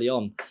fairly early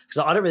on.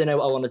 Because I don't really know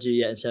what I want to do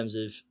yet in terms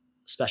of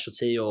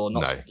specialty or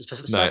not.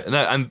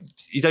 No, and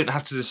you don't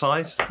have to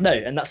decide. No,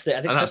 and that's the.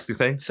 I think that's the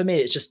thing. For me,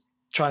 it's just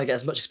trying to get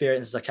as much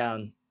experience as I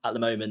can at the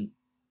moment.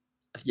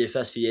 The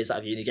first few years out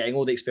of uni, getting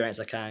all the experience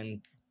I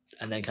can,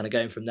 and then kind of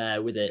going from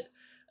there with it,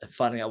 and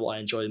finding out what I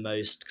enjoy the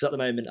most. Because at the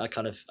moment, I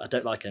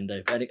don't like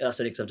endo. But that's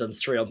only because I've done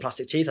 3 on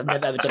plastic teeth. I've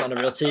never ever done it on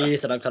a real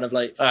tooth, and I'm kind of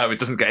like, it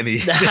doesn't get any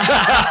easier. So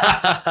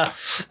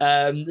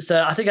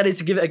I think I need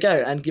to give it a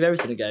go and give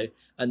everything a go,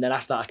 and then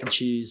after that, I can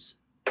choose.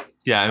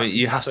 Yeah, I mean,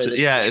 you have to.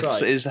 Yeah,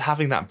 it's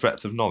having that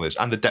breadth of knowledge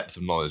and the depth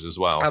of knowledge as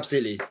well.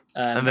 Absolutely.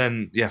 And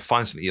then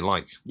find something you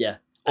like. Yeah.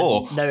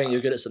 Or knowing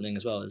you're good at something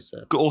as well is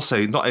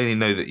also not only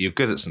know that you're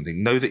good at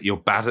something, know that you're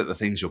bad at the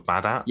things you're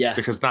bad at. Yeah.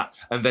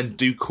 And then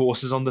do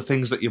courses on the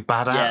things that you're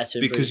bad at.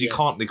 Because you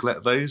can't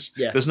neglect those.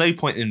 Yeah. There's no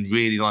point in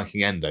really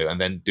liking endo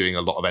and then doing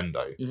a lot of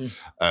endo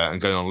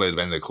and going on a load of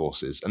endo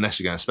courses unless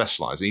you're going to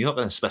specialise. And you're not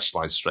going to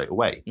specialise straight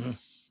away. Mm-hmm.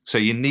 So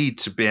you need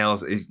to be able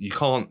to, you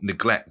can't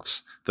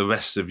neglect the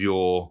rest of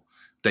your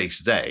day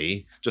to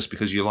day just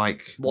because you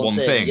like one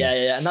thing.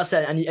 Yeah. And that's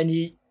it. And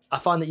you I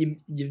find that you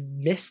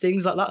miss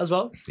things like that as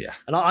well. Yeah.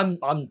 And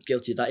I'm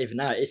guilty of that even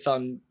now.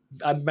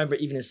 I remember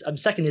even as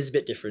second is a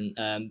bit different,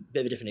 bit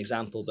of a different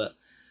example, but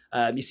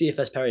you see your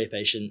first perio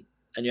patient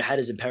and your head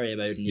is in perio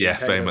mode. And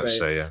very much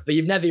so, yeah. But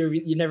you've never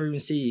even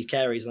seen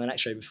caries on an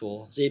X-ray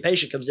before. So your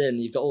patient comes in, and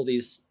you've got all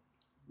these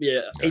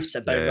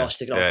 80% bone loss.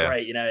 You think,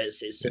 great,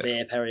 it's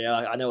severe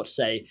perio. I know what to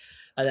say.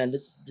 And then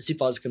the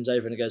supervisor comes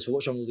over and goes, well,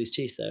 what's wrong with all these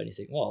teeth though? And you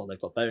think, well, they've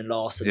got bone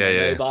loss and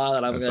they're mobile,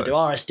 and I'm going to do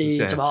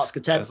RSD to my heart's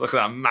content. Look at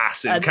that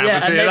massive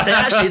canvas here. And they say,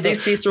 actually, these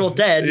teeth are all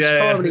dead. You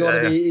probably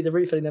want to be either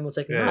refilling them or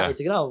taking them out. You're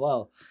thinking, oh,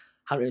 well,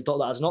 haven't really thought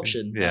that as an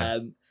option. Yeah.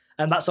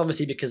 And that's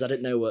obviously because I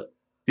didn't know what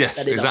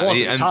exactly. at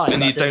the time.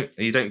 And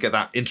you don't get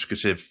that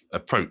intricative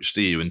approach,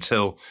 do you,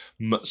 until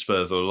much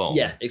further along.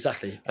 Yeah,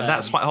 exactly. And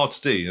that's quite hard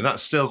to do. And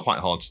that's still quite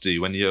hard to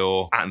do when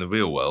you're out in the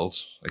real world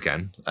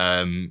again.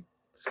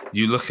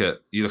 You look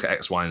at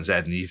X, Y, and Z,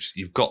 and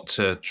you've got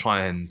to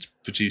try and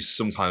produce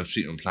some kind of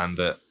treatment plan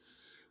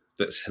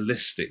that's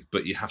holistic,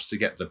 but you have to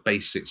get the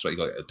basics right. You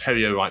got to get the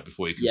perio right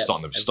before you can start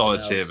on the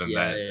restorative,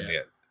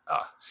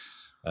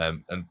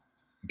 and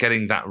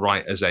getting that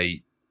right as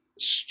a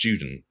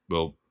student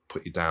will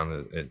put you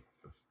down in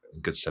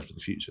good stead for the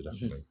future,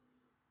 definitely. Mm-hmm.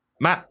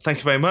 Matt, thank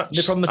you very much.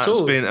 No problem at all.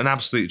 It's been an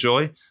absolute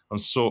joy. I'm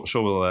sure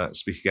we'll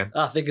speak again.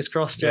 Fingers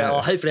crossed. Yeah.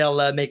 Well, hopefully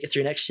I'll make it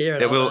through next year.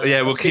 And we'll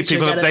keep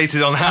people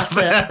updated on how. I'll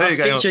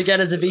speak to you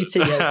again as a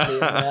VT.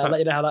 Hopefully, I'll let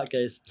you know how that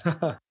goes.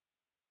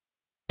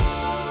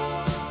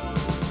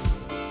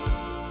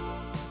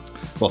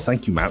 Well,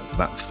 thank you, Matt, for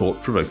that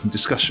thought-provoking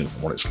discussion on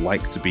what it's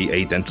like to be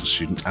a dental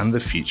student and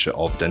the future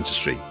of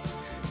dentistry.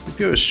 If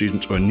you're a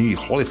student or a newly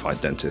qualified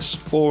dentist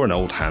or an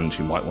old hand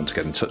who might want to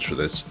get in touch with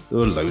us,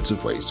 there are loads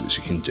of ways in which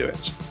you can do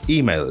it.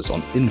 Email us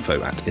on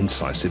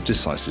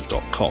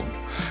info@incisivedecisive.com.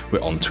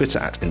 We're on Twitter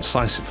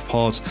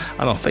 @IncisivePod,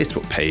 and our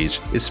Facebook page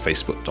is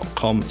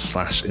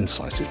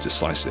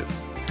facebook.com/incisivedecisive.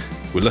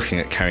 We're looking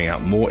at carrying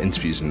out more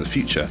interviews in the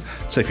future,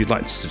 so if you'd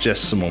like to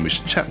suggest someone we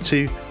should chat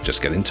to,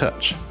 just get in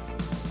touch.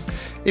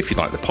 If you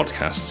like the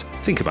podcast,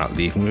 think about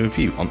leaving a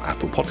review on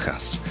Apple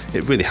Podcasts.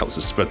 It really helps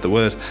us spread the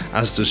word,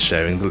 as does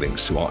sharing the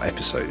links to our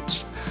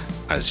episodes.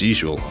 As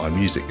usual, our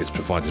music is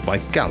provided by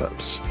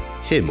Gallops.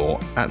 Hear more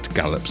at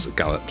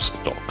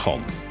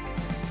gallops.com.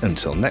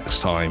 Until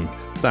next time,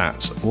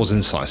 that was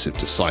Incisive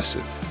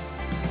Decisive.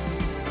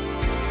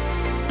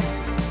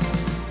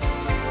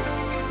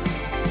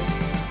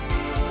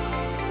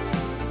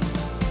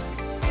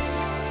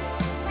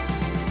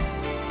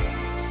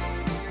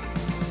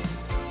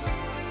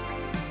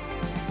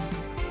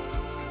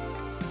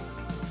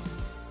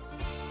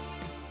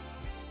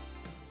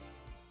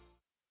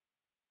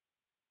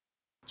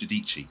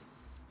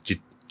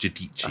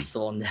 Jadici. That's the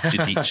one.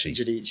 Jadici.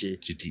 Jadici.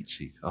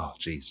 Jadici. Oh,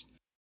 jeez.